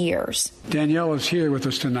 3 years. Danielle is here with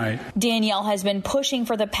us tonight. Danielle has been pushing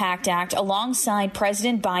for the PACT Act alongside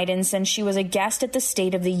President Biden since she was a guest at the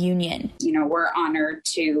State of the Union. We're honored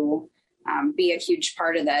to be a huge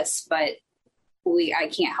part of this, but I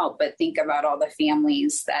can't help but think about all the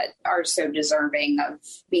families that are so deserving of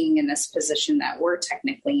being in this position that we're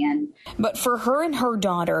technically in. But for her and her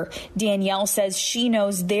daughter, Danielle says she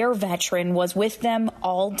knows their veteran was with them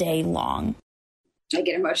all day long. I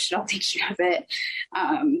get emotional thinking of it.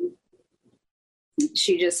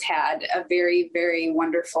 she just had a very, very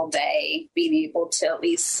wonderful day, being able to at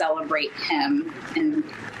least celebrate him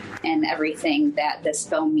and everything that this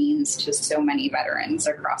bill means to so many veterans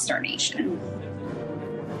across our nation.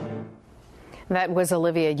 That was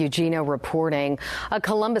Olivia Eugenio reporting. A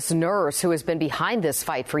Columbus nurse who has been behind this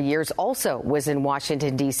fight for years also was in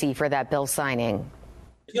Washington, D.C. for that bill signing.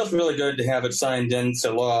 It feels really good to have it signed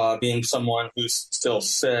into law. Being someone who's still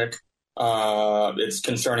sick, it's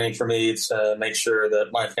concerning for me to make sure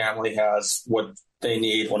that my family has what they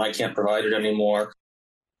need when I can't provide it anymore.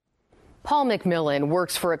 Paul McMillan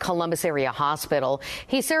works for a Columbus area hospital.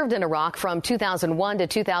 He served in Iraq from 2001 to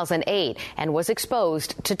 2008 and was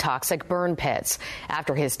exposed to toxic burn pits.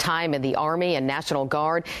 After his time in the Army and National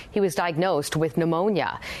Guard, he was diagnosed with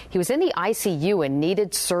pneumonia. He was in the ICU and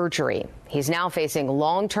needed surgery. He's now facing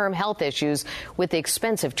long-term health issues with the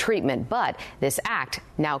expensive treatment, but this act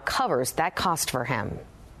now covers that cost for him.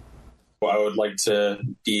 I would like to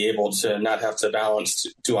be able to not have to balance,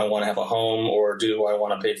 do I want to have a home or do I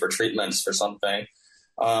want to pay for treatments for something?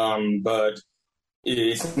 But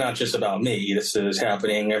it's not just about me. This is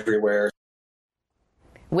happening everywhere.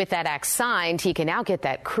 With that act signed, he can now get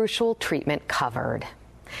that crucial treatment covered.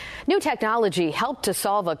 New technology helped to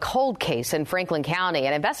solve a cold case in Franklin County,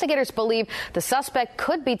 and investigators believe the suspect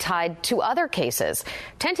could be tied to other cases.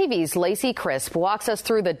 10 TV's Lacey Crisp walks us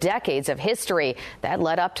through the decades of history that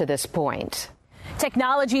led up to this point.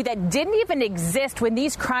 Technology that didn't even exist when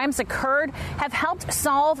these crimes occurred have helped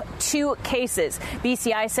solve 2 cases.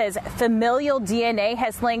 BCI says familial DNA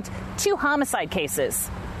has linked 2 homicide cases.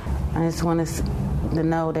 I just want to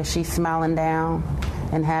know that she's smiling down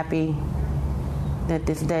and happy that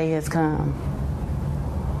this day has come.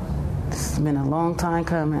 It's been a long time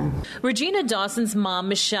coming. Regina Dawson's mom,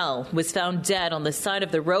 Michelle, was found dead on the side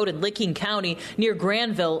of the road in Licking County near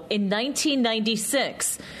Granville in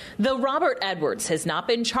 1996. Though Robert Edwards has not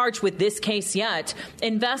been charged with this case yet,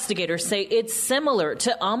 investigators say it's similar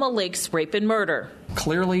to Alma Lake's rape and murder.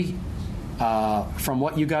 Clearly, from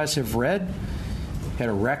what you guys have read, had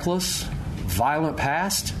a reckless, violent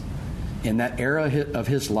past in that era of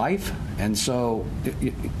his life. And so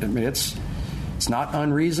it's not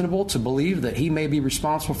unreasonable to believe that he may be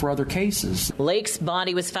responsible for other cases. Lake's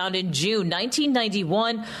body was found in June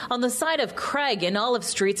 1991 on the side of Craig and Olive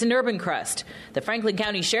Streets in Urban Crest. The Franklin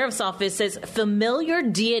County Sheriff's Office says familiar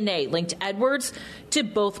DNA linked Edwards to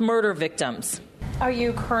both murder victims. Are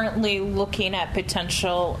you currently looking at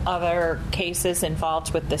potential other cases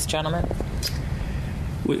involved with this gentleman?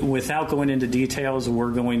 Without going into details,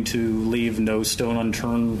 we're going to leave no stone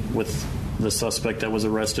unturned with the suspect that was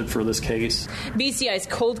arrested for this case. BCI's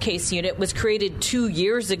cold case unit was created 2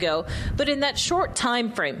 years ago, but in that short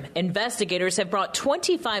time frame, investigators have brought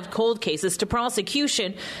 25 cold cases to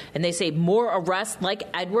prosecution, and they say more arrests like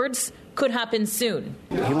Edwards could happen soon.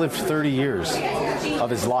 He lived 30 years of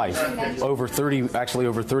his life, over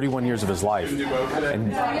 31 years of his life.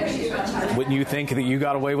 And wouldn't you think that you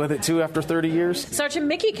got away with it too after 30 years? Sergeant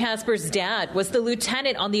Mickey Casper's dad was the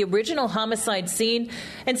lieutenant on the original homicide scene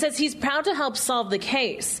and says he's proud to help solve the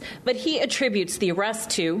case, but he attributes the arrest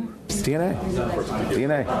to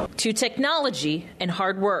DNA. To technology and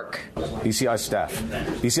hard work. BCI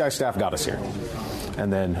staff got us here.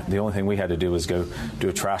 And then the only thing we had to do was go do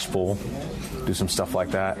a trash pull, do some stuff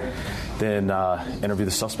like that, then interview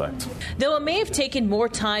the suspect. Though it may have taken more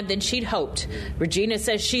time than she'd hoped, Regina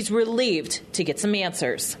says she's relieved to get some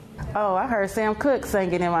answers. Oh, I heard Sam Cooke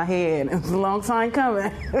singing in my head. It was a long time coming.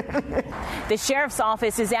 The Sheriff's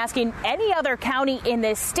Office is asking any other county in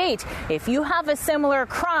this state, if you have a similar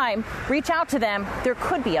crime, reach out to them. There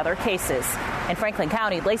could be other cases. In Franklin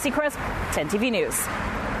County, Lacey Crisp, 10 TV News.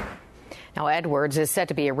 Now, Edwards is set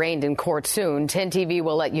to be arraigned in court soon. 10 TV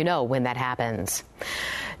will let you know when that happens.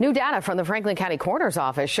 New data from the Franklin County Coroner's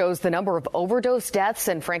Office shows the number of overdose deaths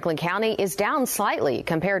in Franklin County is down slightly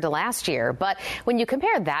compared to last year. But when you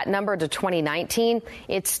compare that number to 2019,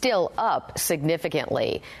 it's still up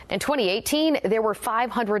significantly. In 2018, there were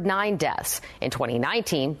 509 deaths. In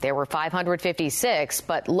 2019, there were 556.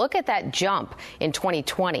 But look at that jump in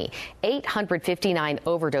 2020. 859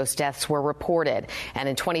 overdose deaths were reported. And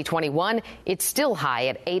in 2021, it's still high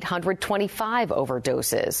at 825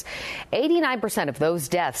 overdoses. 89% of those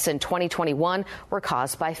deaths in 2021 were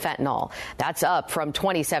caused by fentanyl. That's up from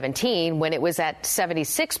 2017 when it was at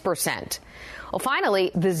 76%. Well,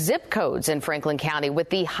 finally, the zip codes in Franklin County with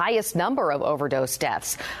the highest number of overdose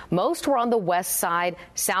deaths. Most were on the west side,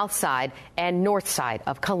 south side, and north side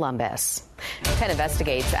of Columbus. 10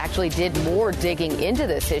 Investigates actually did more digging into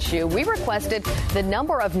this issue. We requested the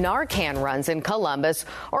number of Narcan runs in Columbus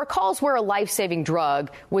or calls where a life-saving drug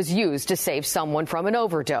was used to save someone from an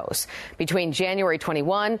overdose. Between January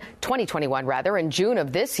 2021 and June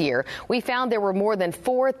of this year, we found there were more than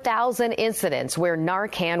 4,000 incidents where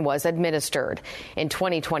Narcan was administered. In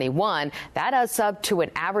 2021, that adds up to an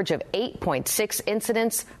average of 8.6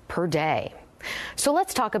 incidents per day. So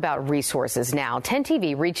let's talk about resources now. 10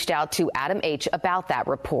 TV reached out to Adam H. about that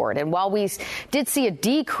report. And while we did see a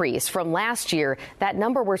decrease from last year, that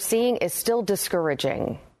number we're seeing is still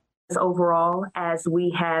discouraging. Overall, as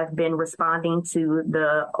we have been responding to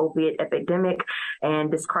the opiate epidemic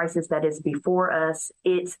and this crisis that is before us,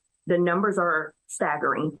 the numbers are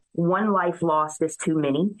staggering. One life lost is too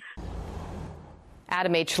many.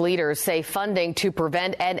 Adam H. leaders say funding to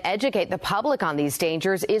prevent and educate the public on these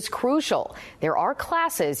dangers is crucial. There are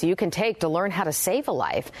classes you can take to learn how to save a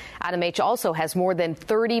life. Adam H. also has more than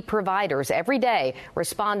 30 providers every day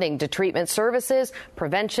responding to treatment services,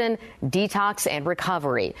 prevention, detox, and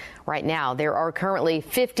recovery. Right now, there are currently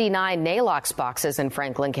 59 Nalox boxes in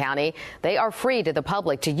Franklin County. They are free to the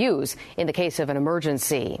public to use in the case of an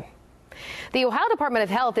emergency. The Ohio Department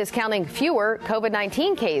of Health is counting fewer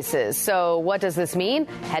COVID-19 cases. So what does this mean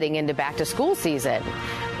heading into back-to-school season?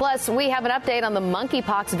 Plus, we have an update on the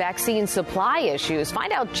monkeypox vaccine supply issues.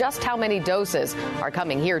 Find out just how many doses are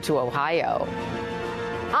coming here to Ohio.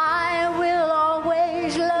 I will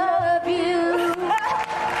always love you.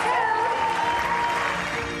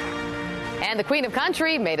 And the Queen of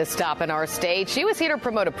Country made a stop in our state. She was here to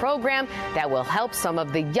promote a program that will help some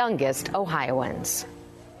of the youngest Ohioans.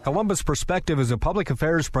 Columbus Perspective is a public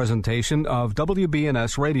affairs presentation of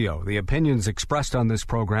WBNS Radio. The opinions expressed on this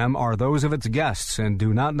program are those of its guests and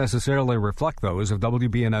do not necessarily reflect those of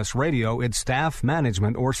WBNS Radio, its staff,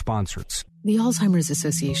 management, or sponsors. The Alzheimer's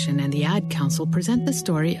Association and the Ad Council present the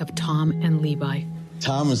story of Tom and Levi.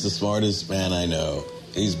 Tom is the smartest man I know.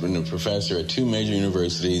 He's been a professor at 2 major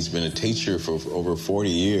universities, been a teacher for over 40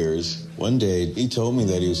 years. One day, he told me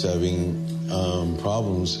that he was having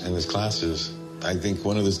problems in his classes. I think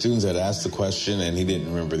one of the students had asked the question and he didn't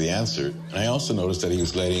remember the answer. And I also noticed that he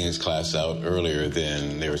was letting his class out earlier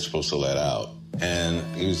than they were supposed to let out. And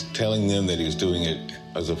he was telling them that he was doing it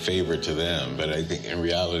as a favor to them. But I think in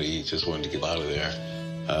reality, he just wanted to get out of there.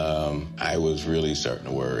 I was really starting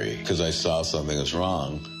to worry because I saw something was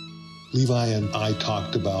wrong. Levi and I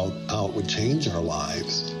talked about how it would change our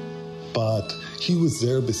lives. But he was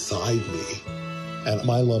there beside me. And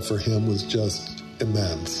my love for him was just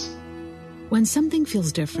immense. When something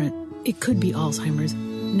feels different, it could be Alzheimer's.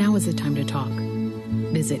 Now is the time to talk.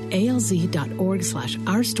 Visit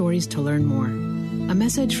alz.org/ourstories to learn more. A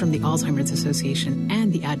message from the Alzheimer's Association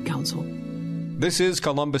and the Ad Council. This is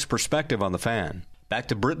Columbus Perspective on the Fan. Back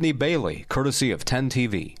to Brittany Bailey, courtesy of 10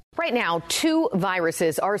 TV. Right now, 2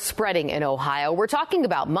 viruses are spreading in Ohio. We're talking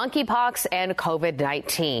about monkeypox and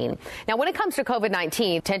COVID-19. Now, when it comes to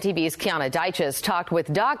COVID-19, 10 TV's Kiana Deiches talked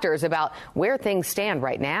with doctors about where things stand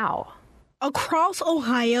right now. Across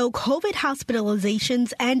Ohio, COVID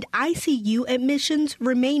hospitalizations and ICU admissions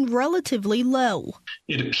remain relatively low.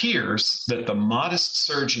 It appears that the modest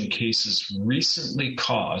surge in cases recently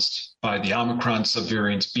caused by the Omicron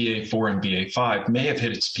subvariants BA4 and BA5 may have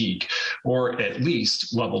hit its peak, or at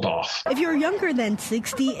least leveled off. If you're younger than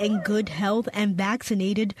 60 in good health and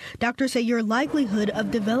vaccinated, doctors say your likelihood of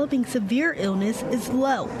developing severe illness is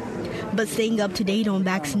low. But staying up to date on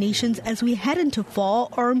vaccinations as we head into fall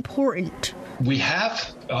are important. We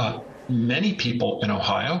have many people in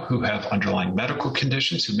Ohio who have underlying medical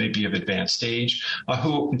conditions, who may be of advanced age,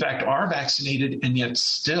 who in fact are vaccinated, and yet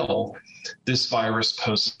still this virus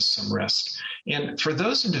poses some risk. And for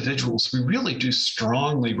those individuals, we really do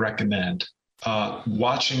strongly recommend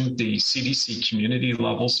watching the CDC community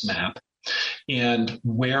levels map and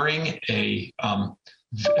wearing a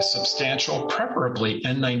substantial, preferably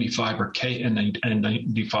N95 or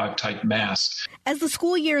KN95 type mask. As the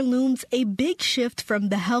school year looms, a big shift from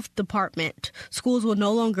the health department. Schools will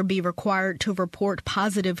no longer be required to report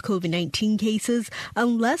positive COVID-19 cases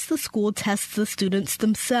unless the school tests the students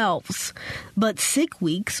themselves. But sick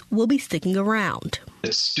weeks will be sticking around.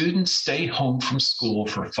 That students stay home from school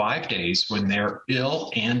for 5 days when they're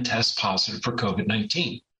ill and test positive for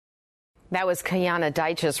COVID-19. That was Kiana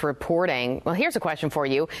Deiches reporting. Well, here's a question for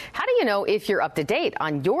you. How do you know if you're up to date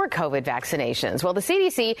on your COVID vaccinations? Well, the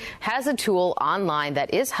CDC has a tool online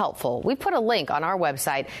that is helpful. We put a link on our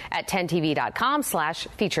website at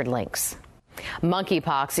 10tv.com/featured links.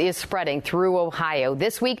 Monkeypox is spreading through Ohio.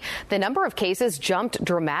 This week, the number of cases jumped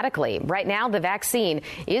dramatically. Right now, the vaccine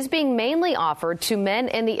is being mainly offered to men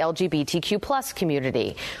in the LGBTQ+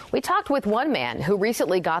 community. We talked with one man who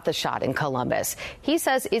recently got the shot in Columbus. He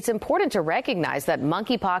says it's important to recognize that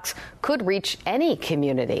monkeypox could reach any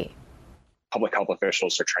community. Public health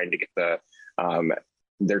officials are trying to get the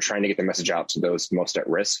message out to those most at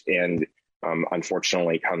risk, and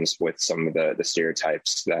unfortunately comes with some of the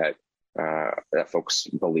stereotypes that folks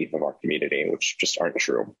believe of our community, which just aren't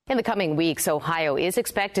true. In the coming weeks, Ohio is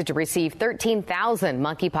expected to receive 13,000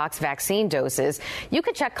 monkeypox vaccine doses. You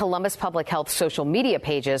can check Columbus Public Health social media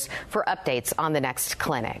pages for updates on the next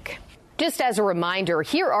clinic. Just as a reminder,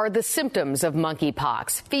 here are the symptoms of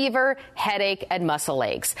monkeypox: fever, headache, and muscle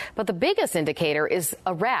aches. But the biggest indicator is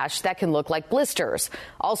a rash that can look like blisters.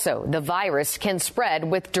 Also, the virus can spread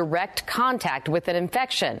with direct contact with an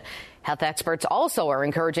infection. Health experts also are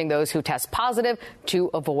encouraging those who test positive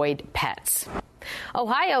to avoid pets.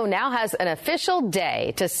 Ohio now has an official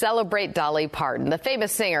day to celebrate Dolly Parton. The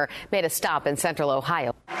famous singer made a stop in Central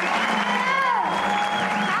Ohio.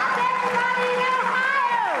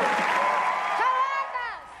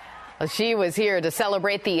 She was here to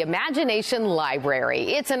celebrate the Imagination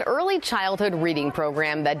Library. It's an early childhood reading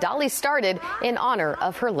program that Dolly started in honor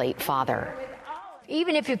of her late father.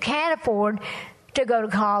 Even if you can't afford to go to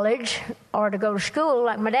college or to go to school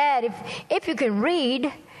like my dad, if you can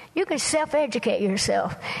read, you can self-educate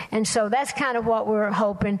yourself. And so that's kind of what we're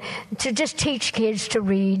hoping, to just teach kids to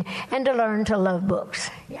read and to learn to love books.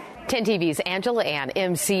 10 TV's Angela Ann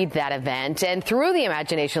emceed that event, and through the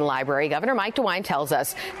Imagination Library, Governor Mike DeWine tells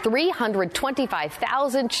us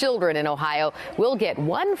 325,000 children in Ohio will get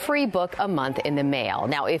one free book a month in the mail.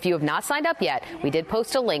 Now, if you have not signed up yet, we did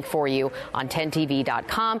post a link for you on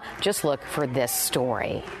 10tv.com. Just look for this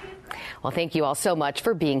story. Well, thank you all so much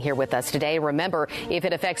for being here with us today. Remember, if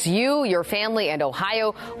it affects you, your family, and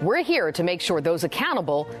Ohio, we're here to make sure those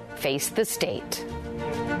accountable face the state.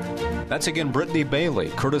 That's again Brittany Bailey,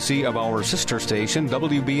 courtesy of our sister station,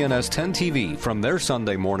 WBNS 10 TV, from their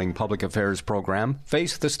Sunday morning public affairs program,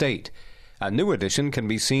 Face the State. A new edition can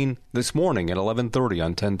be seen this morning at 11:30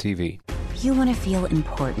 on 10 TV. You want to feel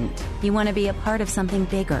important. You want to be a part of something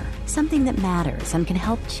bigger, something that matters and can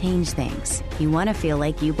help change things. You want to feel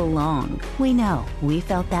like you belong. We know. We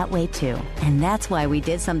felt that way too. And that's why we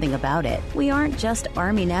did something about it. We aren't just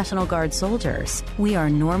Army National Guard soldiers. We are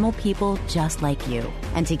normal people just like you.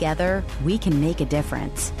 And together, we can make a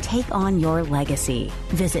difference. Take on your legacy.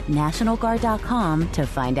 Visit NationalGuard.com to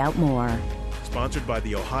find out more. Sponsored by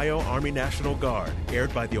the Ohio Army National Guard.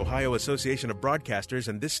 Aired by the Ohio Association of Broadcasters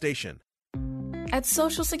and this station. At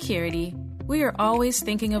Social Security, we are always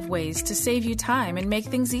thinking of ways to save you time and make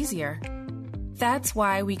things easier. That's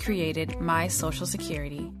why we created My Social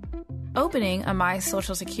Security. Opening a My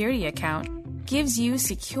Social Security account gives you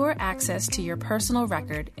secure access to your personal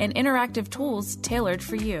record and interactive tools tailored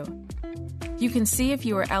for you. You can see if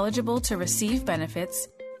you are eligible to receive benefits,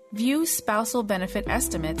 view spousal benefit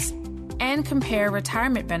estimates, and compare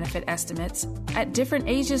retirement benefit estimates at different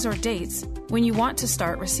ages or dates when you want to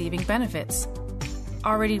start receiving benefits.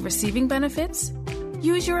 Already receiving benefits?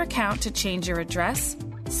 Use your account to change your address,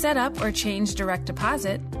 set up or change direct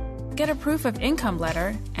deposit, get a proof of income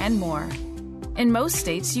letter, and more. In most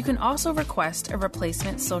states, you can also request a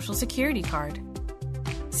replacement Social Security card.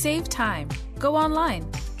 Save time. Go online.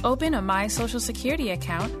 Open a My Social Security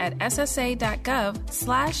account at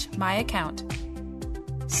ssa.gov/myaccount.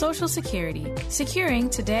 Social Security. Securing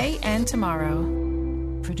today and tomorrow.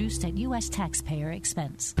 Produced at U.S. taxpayer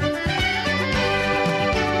expense.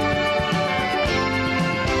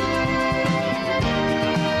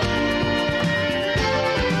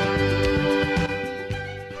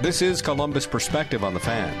 This is Columbus Perspective on the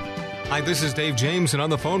Fan. Hi, this is Dave James, and on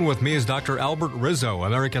the phone with me is Dr. Albert Rizzo,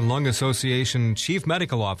 American Lung Association Chief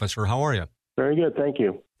Medical Officer. How are you? Very good, thank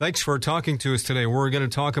you. Thanks for talking to us today. We're going to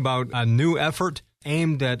talk about a new effort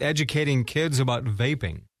aimed at educating kids about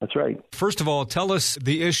vaping. That's right. First of all, tell us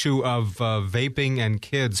the issue of vaping and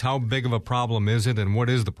kids. How big of a problem is it, and what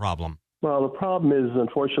is the problem? Well, the problem is,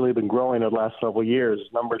 unfortunately, been growing the last several years.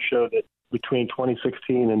 Numbers show that between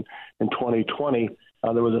 2016 and 2020,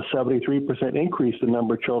 there was a 73% increase in the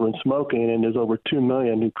number of children smoking, and there's over 2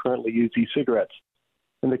 million who currently use e-cigarettes.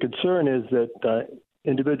 And the concern is that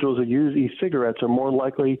individuals who use e-cigarettes are more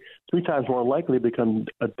likely, 3 times more likely to become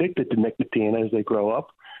addicted to nicotine as they grow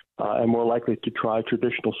up, and more likely to try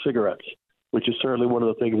traditional cigarettes, which is certainly one of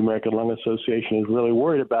the things the American Lung Association is really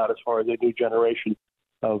worried about as far as a new generation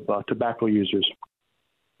of tobacco users.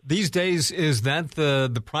 These days, is that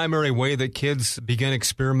the primary way that kids begin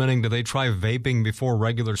experimenting? Do they try vaping before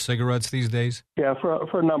regular cigarettes these days? Yeah,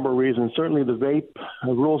 for a number of reasons. Certainly the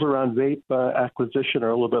rules around vape acquisition are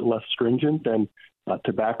a little bit less stringent than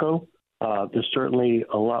tobacco. There's certainly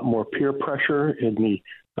a lot more peer pressure in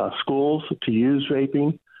the schools to use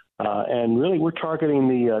vaping. And really, we're targeting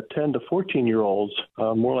the 10 to 14-year-olds,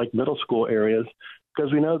 more like middle school areas,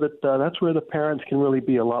 because we know that that's where the parents can really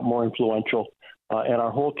be a lot more influential. And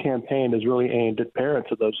our whole campaign is really aimed at parents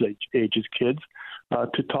of those ages kids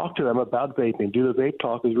to talk to them about vaping. Do the Vape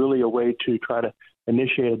Talk is really a way to try to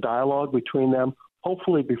initiate a dialogue between them,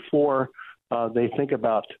 hopefully before they think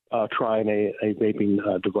about trying a vaping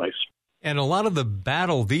device. And a lot of the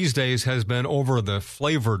battle these days has been over the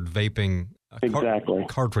flavored vaping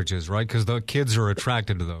cartridges, right? Because the kids are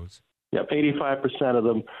attracted to those. Yep, 85% of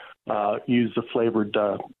them use the flavored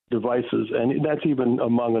devices, and that's even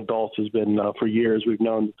among adults has been for years. We've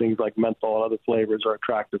known things like menthol and other flavors are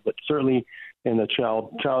attractive, but certainly in the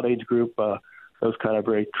child age group, those kind of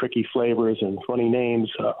very tricky flavors and funny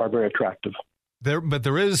names are very attractive. But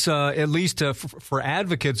there is, at least for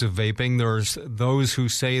advocates of vaping, there's those who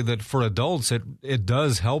say that for adults it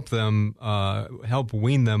does help them, help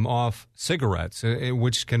wean them off cigarettes,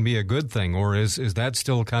 which can be a good thing. Or is that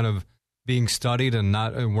still kind of being studied and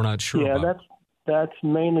we're not sure about? Yeah, that's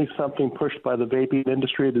mainly something pushed by the vaping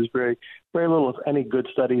industry. There's very, very little, if any, good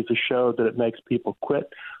studies to show that it makes people quit.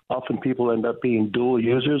 Often people end up being dual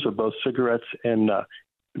users of both cigarettes and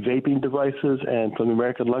vaping devices, and from the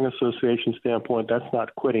American Lung Association standpoint, that's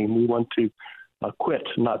not quitting. We want to quit,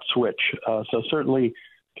 not switch. So certainly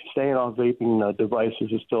staying off vaping devices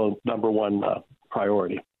is still number one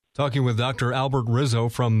priority. Talking with Dr. Albert Rizzo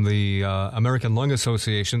from the American Lung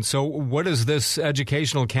Association. So what is this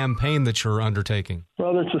educational campaign that you're undertaking?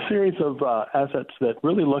 Well, there's a series of assets that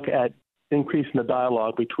really look at increasing the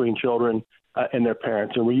dialogue between children and their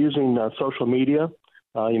parents. And we're using social media.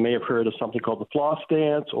 You may have heard of something called the Floss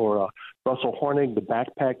Dance or Russell Hornig, the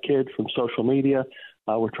Backpack Kid from social media.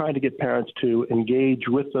 We're trying to get parents to engage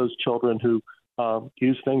with those children who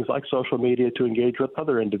use things like social media to engage with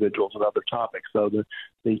other individuals and other topics. So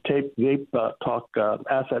the Vape Talk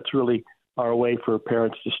assets really are a way for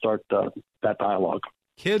parents to start that dialogue.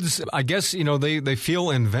 Kids, I guess, they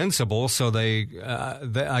feel invincible, so they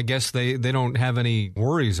I guess they don't have any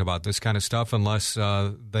worries about this kind of stuff unless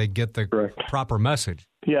they get the proper message.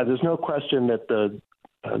 Yeah, there's no question that the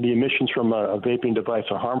emissions from a vaping device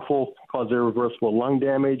are harmful, cause irreversible lung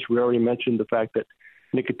damage. We already mentioned the fact that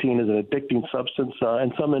nicotine is an addicting substance,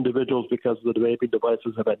 and some individuals, because of the vaping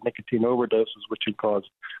devices, have had nicotine overdoses, which can cause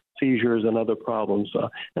seizures and other problems.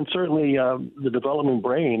 And certainly the developing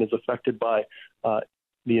brain is affected by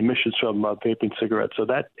the emissions from vaping cigarettes. So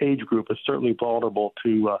that age group is certainly vulnerable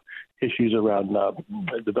to issues around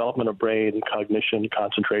development of brain, cognition,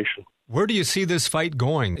 concentration. Where do you see this fight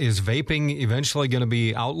going? Is vaping eventually going to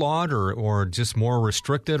be outlawed or just more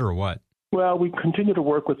restricted or what? Well, we continue to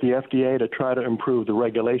work with the FDA to try to improve the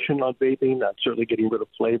regulation on vaping. Certainly getting rid of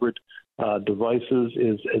flavored devices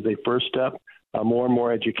is a first step. More and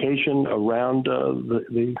more education around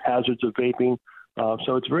the hazards of vaping.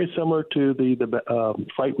 So it's very similar to the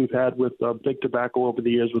fight we've had with big tobacco over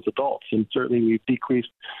the years with adults. And certainly we've decreased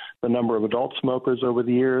the number of adult smokers over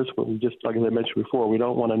the years. But we just, like I mentioned before, we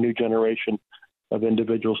don't want a new generation of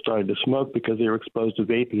individuals starting to smoke because they were exposed to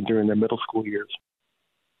vaping during their middle school years.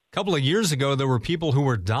 A couple of years ago, there were people who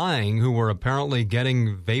were dying who were apparently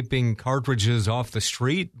getting vaping cartridges off the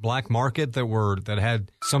street, black market, that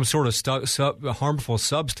had some sort of harmful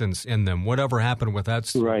substance in them. Whatever happened with that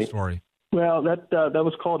story? Well, that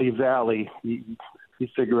was called EVALI,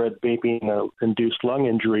 e-cigarette vaping induced lung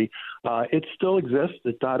injury. It still exists.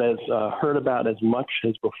 It's not as heard about as much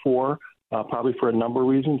as before, probably for a number of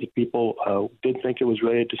reasons. People did think it was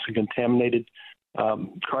related to some contaminated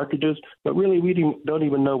cartridges, but really we don't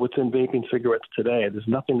even know what's in vaping cigarettes today. There's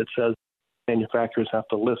nothing that says manufacturers have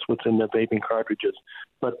to list what's in their vaping cartridges.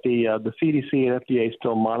 But the CDC and FDA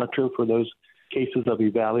still monitor for those cases of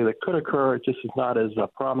EVALI that could occur. It just is not as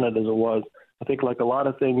prominent as it was. I think like a lot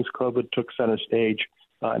of things, COVID took center stage,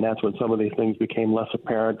 and that's when some of these things became less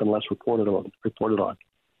apparent and less reported on.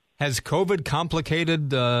 Has COVID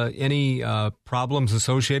complicated any problems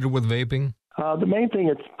associated with vaping? The main thing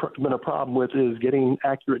it's been a problem with is getting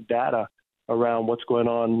accurate data around what's going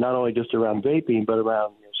on, not only just around vaping, but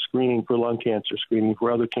around screening for lung cancer, screening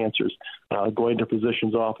for other cancers, going to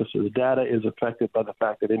physicians' offices. Data is affected by the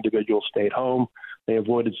fact that individuals stayed home, they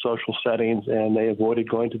avoided social settings, and they avoided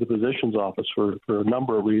going to the physician's office for a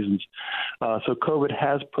number of reasons. So COVID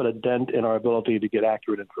has put a dent in our ability to get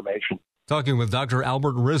accurate information. Talking with Dr.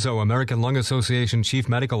 Albert Rizzo, American Lung Association Chief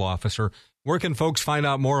Medical Officer. Where can folks find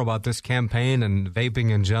out more about this campaign and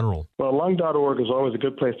vaping in general? Well, lung.org is always a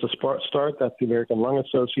good place to start. That's the American Lung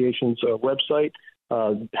Association's website.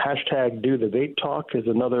 Hashtag Do the Vape Talk is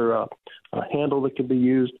another handle that can be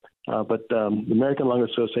used. But the American Lung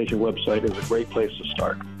Association website is a great place to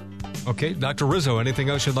start. Okay, Dr. Rizzo, anything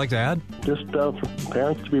else you'd like to add? Just for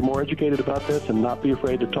parents to be more educated about this and not be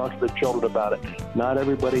afraid to talk to their children about it. Not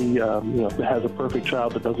everybody has a perfect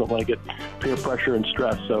child that doesn't want to get peer pressure and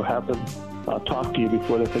stress, so have them talk to you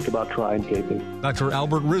before they think about trying vaping. Dr.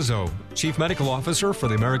 Albert Rizzo, Chief Medical Officer for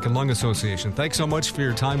the American Lung Association. Thanks so much for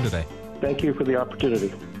your time today. Thank you for the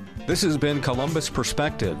opportunity. This has been Columbus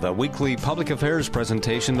Perspective, a weekly public affairs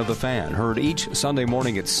presentation of The Fan, heard each Sunday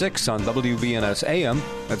morning at 6 on WBNS AM,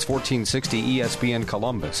 that's 1460 ESPN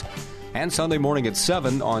Columbus, and Sunday morning at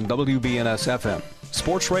 7 on WBNS FM,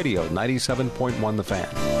 Sports Radio 97.1 The Fan.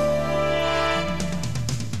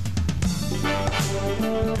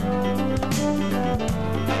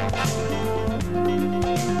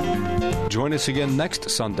 Join us again next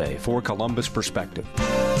Sunday for Columbus Perspective.